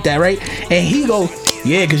shit like that, right? And he go,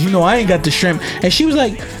 yeah, cause you know I ain't got the shrimp. And she was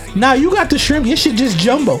like, nah, you got the shrimp. Your shit just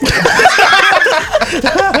jumbo. So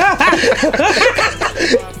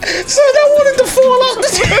I wanted to fall out.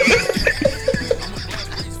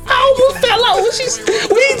 I almost fell out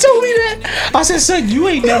when he told me that. I said, son, you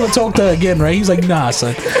ain't never talked to her again, right? He's like, nah,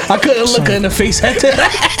 son. I couldn't look her in the face after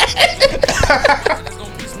that.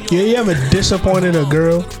 Yeah, you ever disappointed a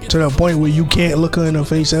girl to the point where you can't look her in her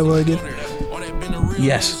face ever again?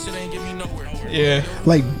 Yes. Yeah.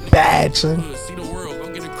 Like bad, son.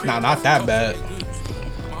 Nah, not that bad.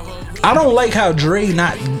 I don't like how Dre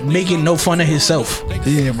not making no fun of himself.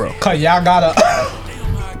 Yeah, bro. Cause y'all gotta.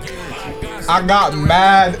 I got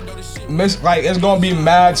mad. Like it's gonna be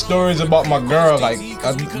mad stories about my girl. Like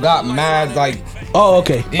I got mad. Like Oh,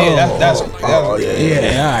 okay. yeah, that's yeah. All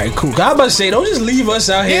right, cool. I was about to say, don't just leave us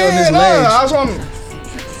out here on this ledge. That's what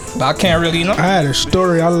but I can't really know. I had a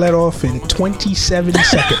story I let off in 27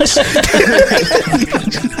 seconds.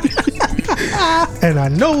 And I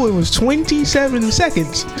know it was 27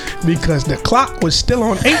 seconds because the clock was still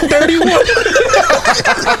on 8:31.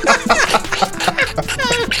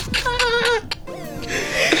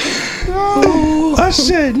 I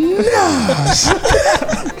said, nah.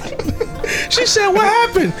 She said, what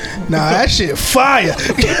happened? Nah, that shit fire.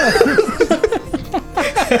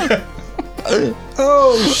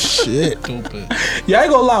 Oh, shit. Yeah, I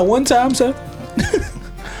ain't gonna lie. One time, son.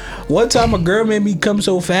 One time a girl made me come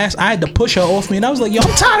so fast, I had to push her off me, and I was like, yo,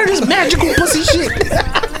 I'm tired of this magical pussy shit.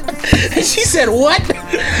 And she said, what?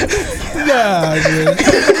 Nah, man.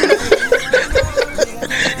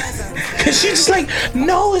 Cause she just like,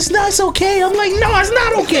 no, it's not. It's okay. I'm like, no, it's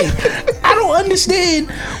not okay. I don't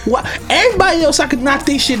understand why everybody else I could knock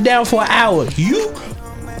this shit down for an hour. You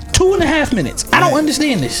 2.5 minutes. I don't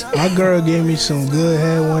understand this. My girl gave me some good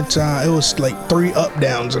head one time. It was like 3 up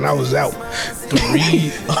downs and I was out.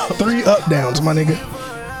 3 up downs, my nigga.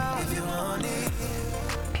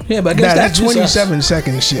 Yeah, but I guess That 27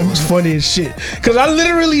 second shit was funny as shit. Cause I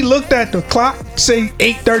literally looked at the clock, say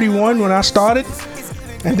 8:31 when I started,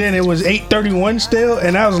 and then it was 8:31 still,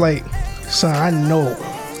 and I was like, son,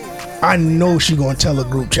 I know she gonna tell a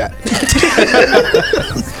group chat.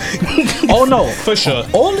 Oh no, For sure.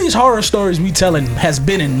 all these horror stories we telling has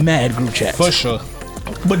been in mad group chats. For sure.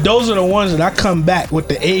 But those are the ones that I come back with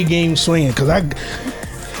the A game swinging, cause I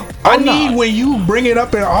need when you bring it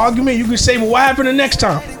up in an argument, you can say, well, what happened the next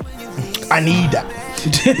time? I need that.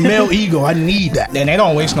 Male ego, I need that. And they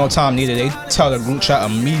don't waste no time neither. They tell the group chat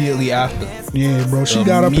immediately after. Yeah, bro. She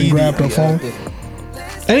got up and grabbed her phone.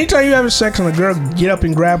 After. Anytime you having sex and a girl get up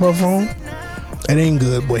and grab her phone, it ain't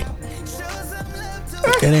good, boy.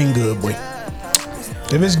 It ain't good, boy.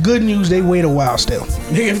 If it's good news, they wait a while still.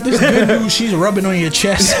 Nigga, if this good news, she's rubbing on your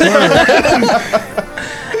chest,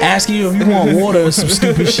 asking you if you want water or some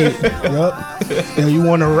stupid shit. Yup. Yeah, you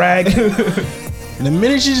want a rag? And the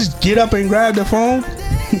minute you just get up and grab the phone,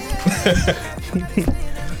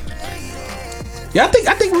 Yeah,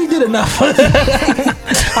 I think we did enough.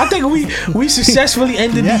 I think we successfully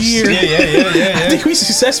ended the year. Yeah. I think we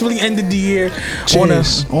successfully ended the year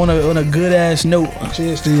Cheers. on a good ass note.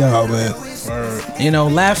 cheers to y'all, man. You know,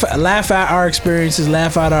 laugh at our experiences,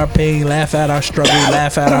 laugh at our pain, laugh at our struggle,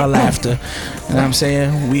 laugh at our laughter. You know what I'm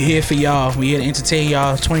saying? We here for y'all. We here to entertain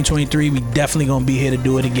y'all. 2023, we definitely gonna be here to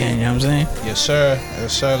do it again. You know what I'm saying? Yes, sir.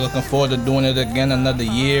 Yes, sir. Looking forward to doing it again another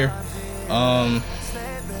year.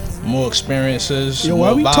 More experiences. Yo, more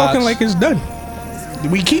why we vibes. talking like it's done?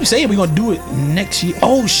 We keep saying we're gonna do it next year.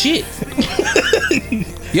 Oh shit.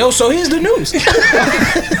 Yo, so here's the news.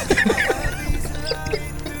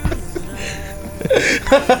 Yo,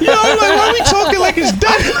 I'm like, why we talking like it's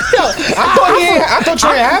done? I thought you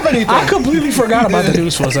didn't have anything. I completely forgot about the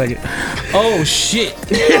news for a second. Oh shit.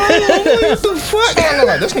 What the fuck?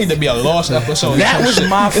 Like, this need to be a lost episode. That was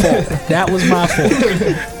my fault. That was my fault.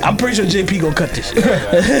 I'm pretty sure JP gonna cut this.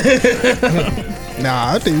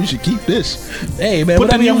 Nah, I think we should keep this. Hey man, Put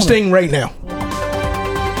the whatever you news wanna- thing right now.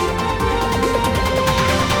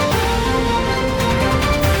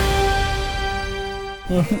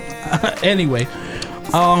 Anyway,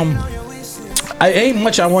 I ain't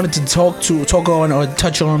much I wanted to talk on or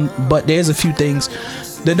touch on, but there's a few things.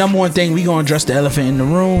 The number one thing, we gonna address the elephant in the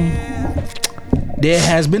room. There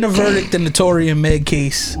has been a verdict in the Tory and Meg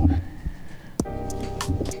case.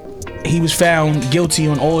 He was found guilty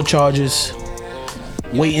on all charges.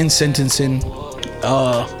 Waiting sentencing.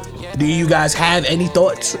 Do you guys have any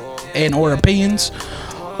thoughts and or opinions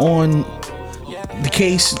on the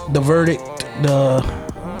case, the verdict,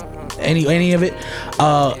 any of it?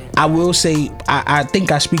 I will say I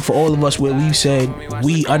think I speak for all of us where we said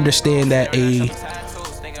we understand that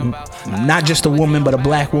not just a woman but a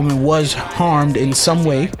black woman was harmed in some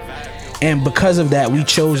way, and because of that we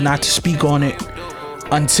chose not to speak on it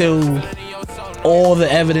until all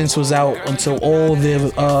the evidence was out, until all the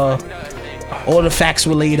facts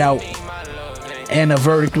were laid out and a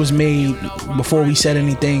verdict was made before we said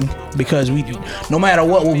anything, because no matter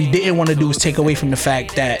what we didn't want to do is take away from the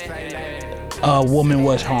fact that a woman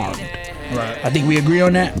was harmed. Right. I think we agree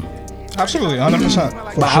on that. Absolutely,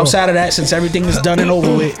 100%. But outside of that, since everything is done and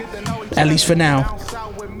over with, at least for now,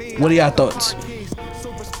 what are y'all thoughts?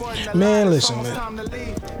 Man, listen, man.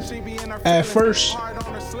 At first,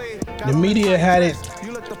 the media had it.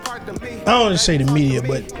 I don't want to say the media,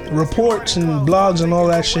 but reports and blogs and all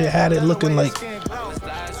that shit had it looking like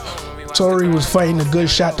Tory was fighting a good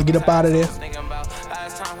shot to get up out of there,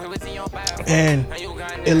 and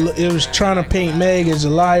it was trying to paint Meg as a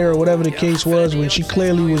liar or whatever the case was, when she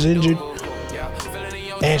clearly was injured,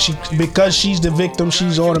 and because she's the victim,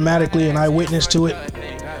 she's automatically an eyewitness to it,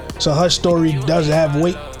 so her story does have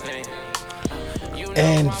weight.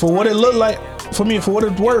 And for what it looked like, for what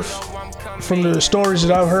it's worth, from the stories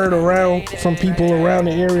that I've heard around from people around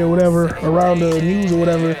the area, whatever, around the news or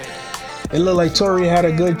whatever, it looked like Tory had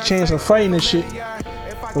a good chance of fighting this shit.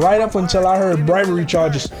 Right up until I heard bribery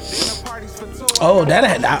charges. Oh,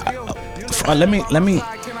 that let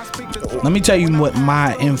me tell you what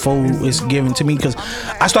my info is given to me, because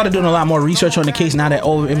I started doing a lot more research on the case now that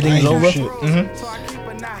everything is over.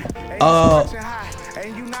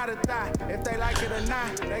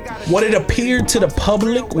 What it appeared to the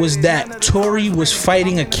public was that Tory was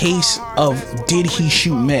fighting a case of did he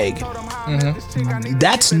shoot Meg.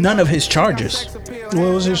 That's none of his charges.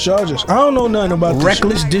 What was his charges? I don't know nothing about this.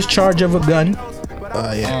 Reckless discharge of a gun.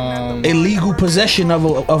 Illegal possession of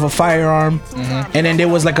a firearm, and then there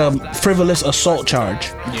was like a frivolous assault charge.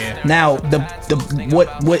 Now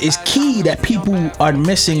what is key that people are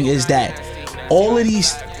missing is that all of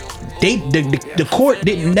these, the court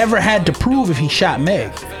never had to prove if he shot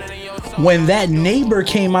Meg. When that neighbor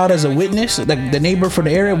came out as a witness, the neighbor for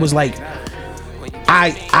the area was like,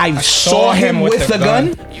 I saw him with the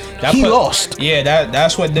gun. He lost. Yeah,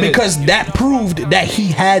 that's what did because it. That proved that he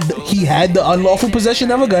had the unlawful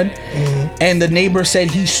possession of a gun, and the neighbor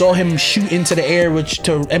said he saw him shoot into the air,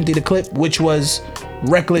 to empty the clip, which was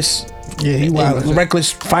reckless. Yeah, he wild.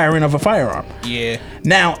 Reckless firing of a firearm. Yeah.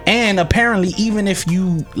 Now, and apparently, even if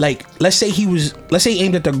you let's say he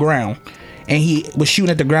aimed at the ground, and he was shooting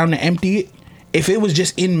at the ground to empty it. If it was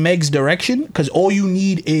just in Meg's direction, because all you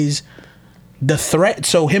need is the threat,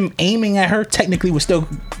 so him aiming at her technically would still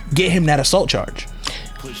get him that assault charge.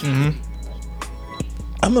 I'm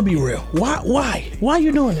gonna be real. Why are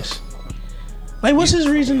you doing this? Like, what's his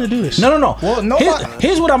reason to do this? No. Well,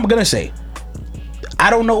 here's what I'm gonna say. I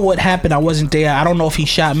don't know what happened. I wasn't there. I don't know if he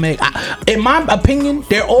shot Meg. In my opinion,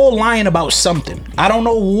 they're all lying about something. I don't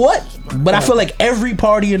know what, but I feel like every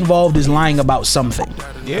party involved is lying about something.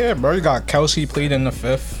 Yeah, bro. You got Kelsey pleading the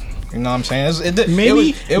fifth. You know what I'm saying?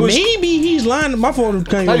 Maybe he's lying. My phone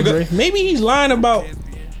came on. Maybe he's lying about.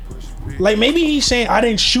 Like, maybe he's saying I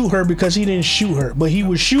didn't shoot her because he didn't shoot her, but he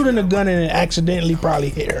was shooting a gun and it accidentally probably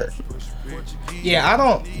hit her. Yeah, I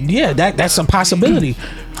don't. Yeah, that's a possibility.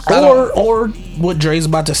 Or what Dre's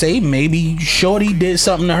about to say, maybe Shorty did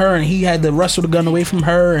something to her and he had to wrestle the gun away from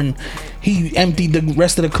her and he emptied the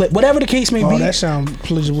rest of the clip. Whatever the case may be. That sounds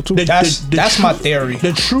plausible too. That's my theory.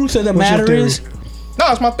 The truth of the matter is. No,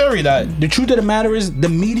 it's my theory that the truth of the matter is the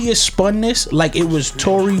media spun this like it was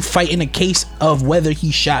Tory fighting a case of whether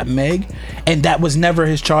he shot Meg, and that was never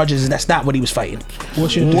his charges, and that's not what he was fighting.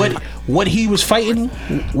 What he was fighting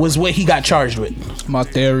was what he got charged with. My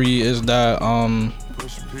theory is that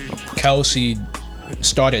Kelsey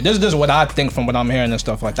started. This is what I think from what I'm hearing and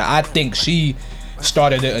stuff like that. I think she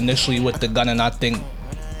started it initially with the gun, and I think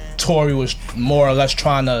Tory was more or less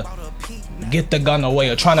trying to get the gun away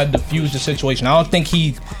or trying to defuse the situation. I don't think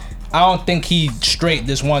he straight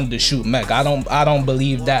just wanted to shoot Meg. I don't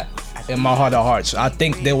believe that in my heart of hearts. I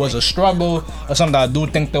think there was a struggle or something. I do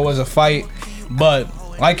think there was a fight, but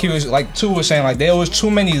like Two was saying, like there was too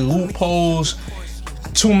many loopholes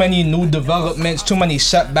too many new developments, too many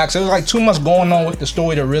setbacks. It was like too much going on with the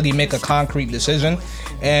story to really make a concrete decision.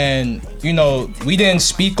 And you know, we didn't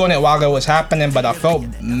speak on it while it was happening, but I felt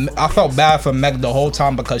bad for Meg the whole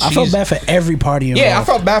time because I felt bad for every party involved. Yeah, I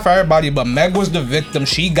felt bad for everybody, but Meg was the victim.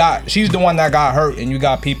 She's the one that got hurt, and you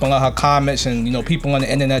got people in her comments and you know people on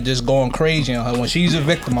the internet just going crazy on her when she's a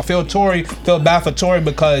victim. I feel bad for Tory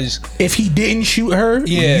because if he didn't shoot her,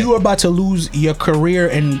 you are about to lose your career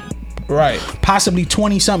and possibly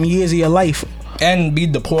 20-something years of your life and be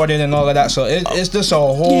deported and all of that. So it's just a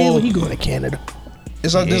whole. Yeah, when you go to Canada.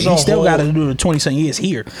 It's he still got to do the 20-something years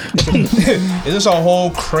here. It's just a whole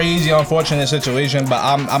crazy, unfortunate situation. But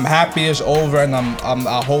I'm happy it's over, and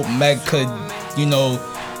I hope Meg could, you know,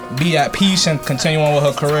 be at peace and continue on with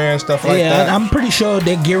her career and stuff like that. Yeah, I'm pretty sure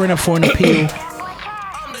they're gearing up for an appeal.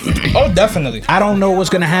 Oh, definitely. I don't know what's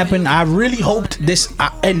gonna happen. I really hoped this,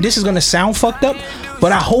 and this is gonna sound fucked up,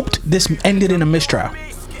 but I hoped this ended in a mistrial,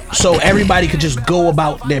 so everybody could just go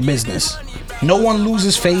about their business. No one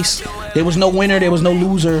loses face. There was no winner. There was no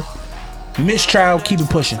loser. Mistrial. Keep it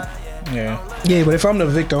pushing. Yeah. Yeah, but if I'm the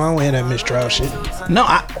victim, I don't want that mistrial shit. No,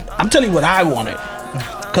 I'm telling you what I wanted.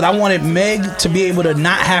 Because I wanted Meg to be able to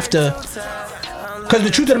not have to. Because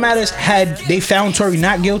the truth of the matter is, had they found Tory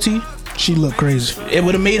not guilty, she looked crazy. It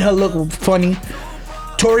would have made her look funny.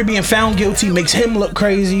 Tory being found guilty makes him look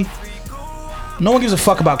crazy. No one gives a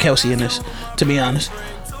fuck about Kelsey in this, to be honest.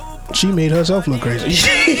 She made herself look crazy.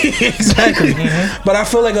 Exactly. But I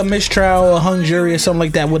feel like a mistrial, a hung jury, or something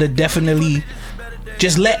like that would have definitely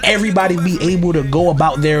just let everybody be able to go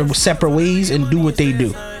about their separate ways and do what they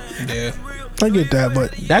do. Yeah, I get that,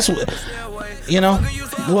 but that's what, you know.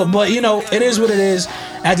 Well, but you know, it is what it is.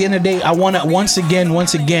 At the end of the day, I want to once again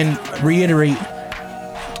reiterate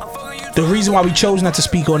the reason why we chose not to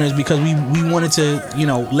speak on it is because we wanted to, you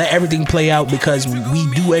know, let everything play out because we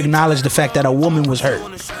do acknowledge the fact that a woman was hurt.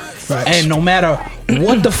 Right. And no matter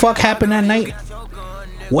what the fuck happened that night,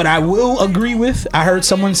 what I will agree with, I heard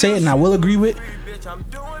someone say it and I will agree with,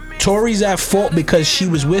 Tory's at fault because she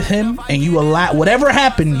was with him and you allowed, whatever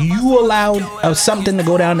happened, you allowed something to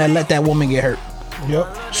go down that let that woman get hurt.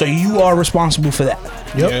 Yep. So you are responsible for that.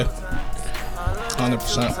 Yep. Yeah.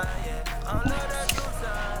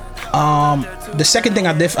 100%. The second thing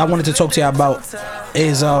I wanted to talk to you about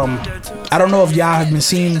is I don't know if y'all have been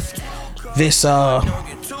seeing this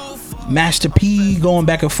Master P going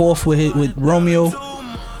back and forth with Romeo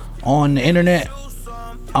on the internet.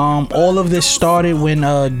 All of this started when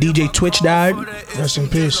DJ Twitch died. Rest in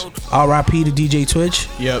peace. R.I.P. to DJ Twitch.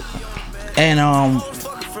 Yep. And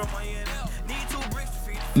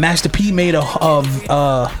Master P made a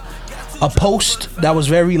post that was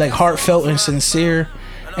very like heartfelt and sincere,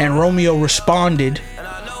 and Romeo responded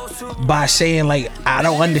by saying like, I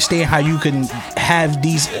don't understand how you can have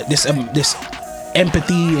this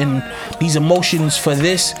empathy and these emotions for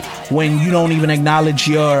this when you don't even acknowledge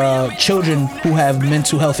your children who have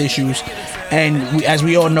mental health issues. And as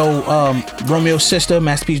we all know, Romeo's sister,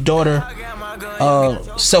 Master P's daughter,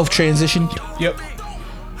 self-transitioned. Yep.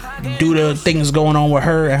 Due to things going on with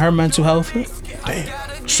her and her mental health.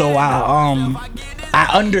 Damn. So I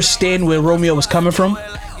understand where Romeo was coming from,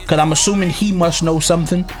 because I'm assuming he must know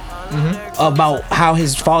something about how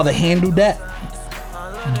his father handled that.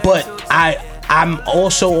 But I'm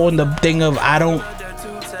also on the thing of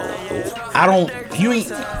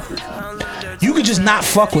you could just not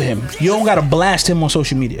fuck with him. You don't gotta blast him on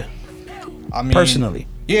social media. I mean, personally.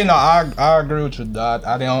 Yeah, no, I agree with you.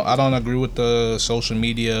 I don't agree with the social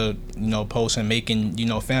media, you know, posts and making, you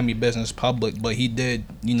know, family business public. But he did,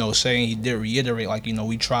 you know, he did reiterate, like, you know,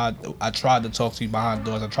 I tried to talk to you behind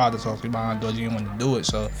doors. You didn't want to do it.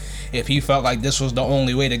 So if he felt like this was the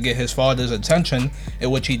only way to get his father's attention,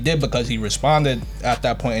 which he did because he responded at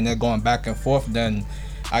that point and they're going back and forth, then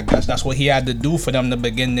I guess that's what he had to do for them to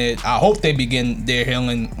begin it. I hope they begin their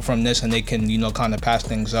healing from this and they can, you know, kind of pass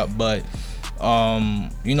things up. But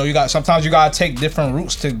you know, sometimes you gotta take different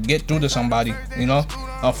routes to get through to somebody, you know,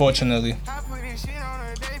 unfortunately.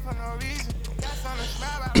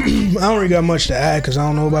 I don't really got much to add because I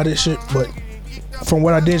don't know about this shit, but from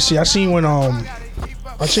what I did see, I seen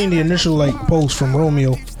the initial like post from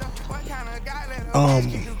Romeo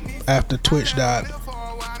after Twitch died,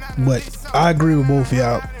 but I agree with both of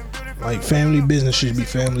y'all. Like, family business should be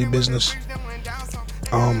family business.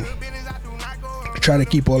 Try to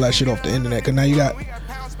keep all that shit off the internet, because now you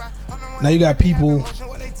got people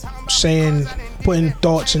putting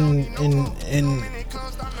thoughts in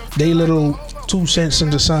they little 2 cents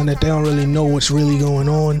into something that they don't really know what's really going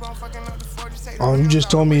on. You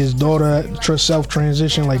just told me his daughter self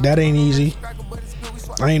transition, like that ain't easy.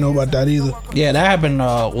 I ain't know about that either. Yeah, that happened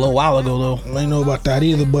a little while ago though. I ain't know about that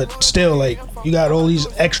either. But still, like, you got all these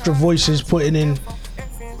extra voices putting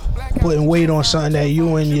weight on something that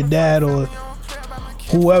you and your dad or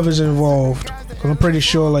whoever's involved. I'm pretty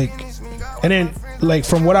sure, like, and then, like,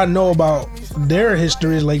 from what I know about their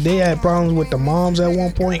history is, like, they had problems with the moms at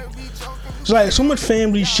one point. It's like so much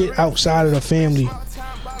family shit outside of the family.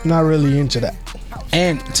 Not really into that.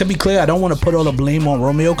 And to be clear, I don't want to put all the blame on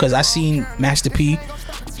Romeo because I seen Master P.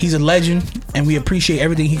 He's a legend, and we appreciate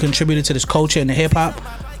everything he contributed to this culture and the hip hop.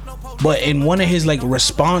 But in one of his like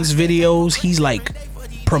response videos, he's like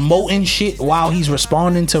promoting shit while he's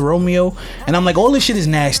responding to Romeo, and I'm like, all this shit is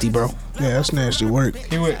nasty, bro. Yeah, that's nasty work.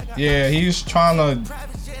 He was trying to.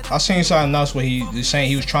 I seen something else where he was saying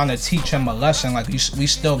he was trying to teach him a lesson. Like, we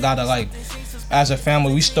still gotta, like, as a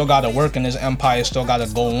family, we still gotta work in this empire, still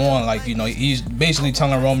gotta go on. Like, you know, he's basically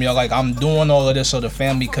telling Romeo, like, I'm doing all of this so the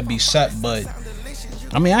family could be set, but.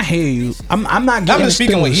 I mean, I hear you. I'm not getting. I'm just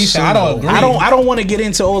speaking what he said. I don't agree. I don't want to get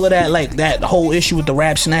into all of that, like that whole issue with the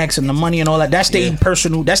rap snacks and the money and all that. That's their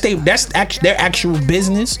personal. That's their actual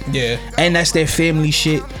business. Yeah. And that's their family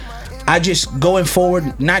shit. I just going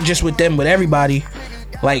forward, not just with them, but everybody.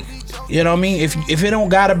 Like, you know what I mean? If it don't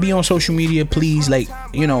gotta be on social media, please, like,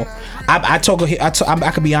 you know, I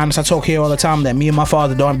could be honest. I talk here all the time that me and my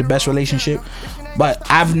father don't have the best relationship. But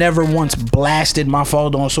I've never once blasted my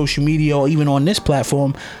father on social media or even on this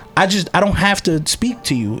platform. I don't have to speak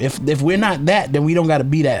to you. If we're not that, then we don't gotta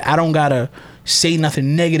be that. I don't gotta say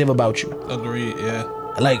nothing negative about you. Agreed, yeah.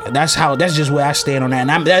 Like, that's just where I stand on that.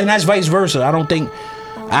 And that's vice versa. I don't think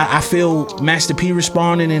I feel Master P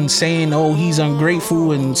responding and saying, oh, he's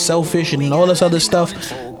ungrateful and selfish and all this other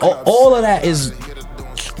stuff. All of that is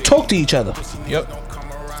talk to each other. Yep.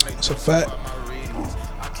 It's a fact.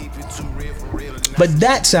 But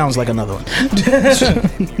that sounds like another one.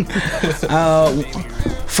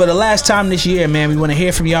 For the last time this year, man, we want to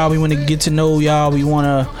hear from y'all. We want to get to know y'all. We want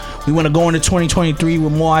to go into 2023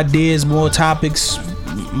 with more ideas, more topics,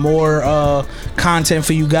 more content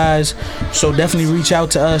for you guys. So definitely reach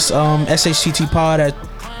out to us, SHTT Pod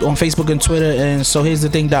on Facebook and Twitter, and so here's the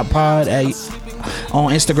thing.pod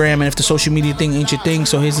on Instagram. And if the social media thing ain't your thing,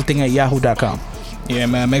 so here's the thing at yahoo.com. Yeah,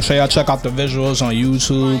 man, make sure y'all check out the visuals on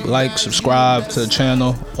YouTube, like, subscribe to the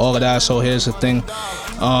channel, all of that. So here's the thing.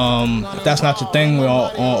 If that's not your thing, we're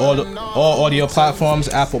on all audio platforms,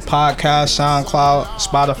 Apple Podcasts, SoundCloud,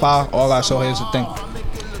 Spotify, all that. So here's the thing.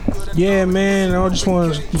 Yeah, man, I just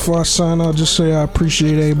want to, before I sign out, just say I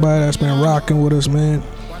appreciate everybody that's been rocking with us, man.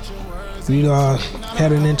 We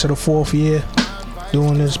heading into the 4th year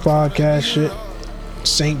doing this podcast shit.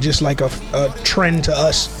 This ain't just like a trend to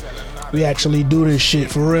us. We actually do this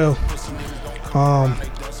shit for real.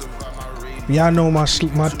 Y'all know my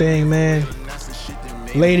thing, man.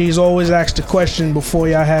 Ladies always ask the question before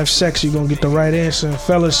y'all have sex, you gonna get the right answer. And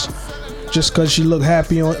fellas, just cause she look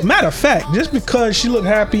happy on, matter of fact, just because she look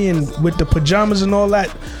happy and with the pajamas and all that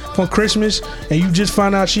for Christmas, and you just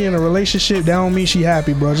find out she in a relationship, that don't mean she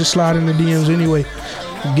happy, bro. Just slide in the DMs anyway.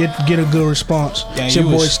 Get a good response. Yeah, it's your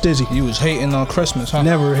boy Stizzy. You was hating on Christmas, huh?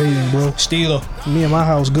 Never hating, bro. Steeler. Me and my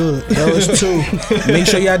house good. Those two. Make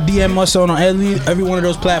sure y'all DM us on every one of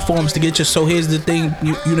those platforms to get your So Here's the Thing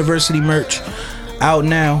University merch out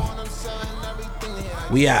now.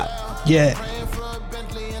 We out. Yeah.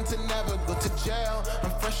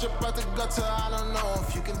 I'm fresh up out the gutter, I don't know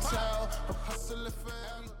if you can tell. I'm hustling for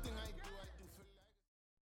every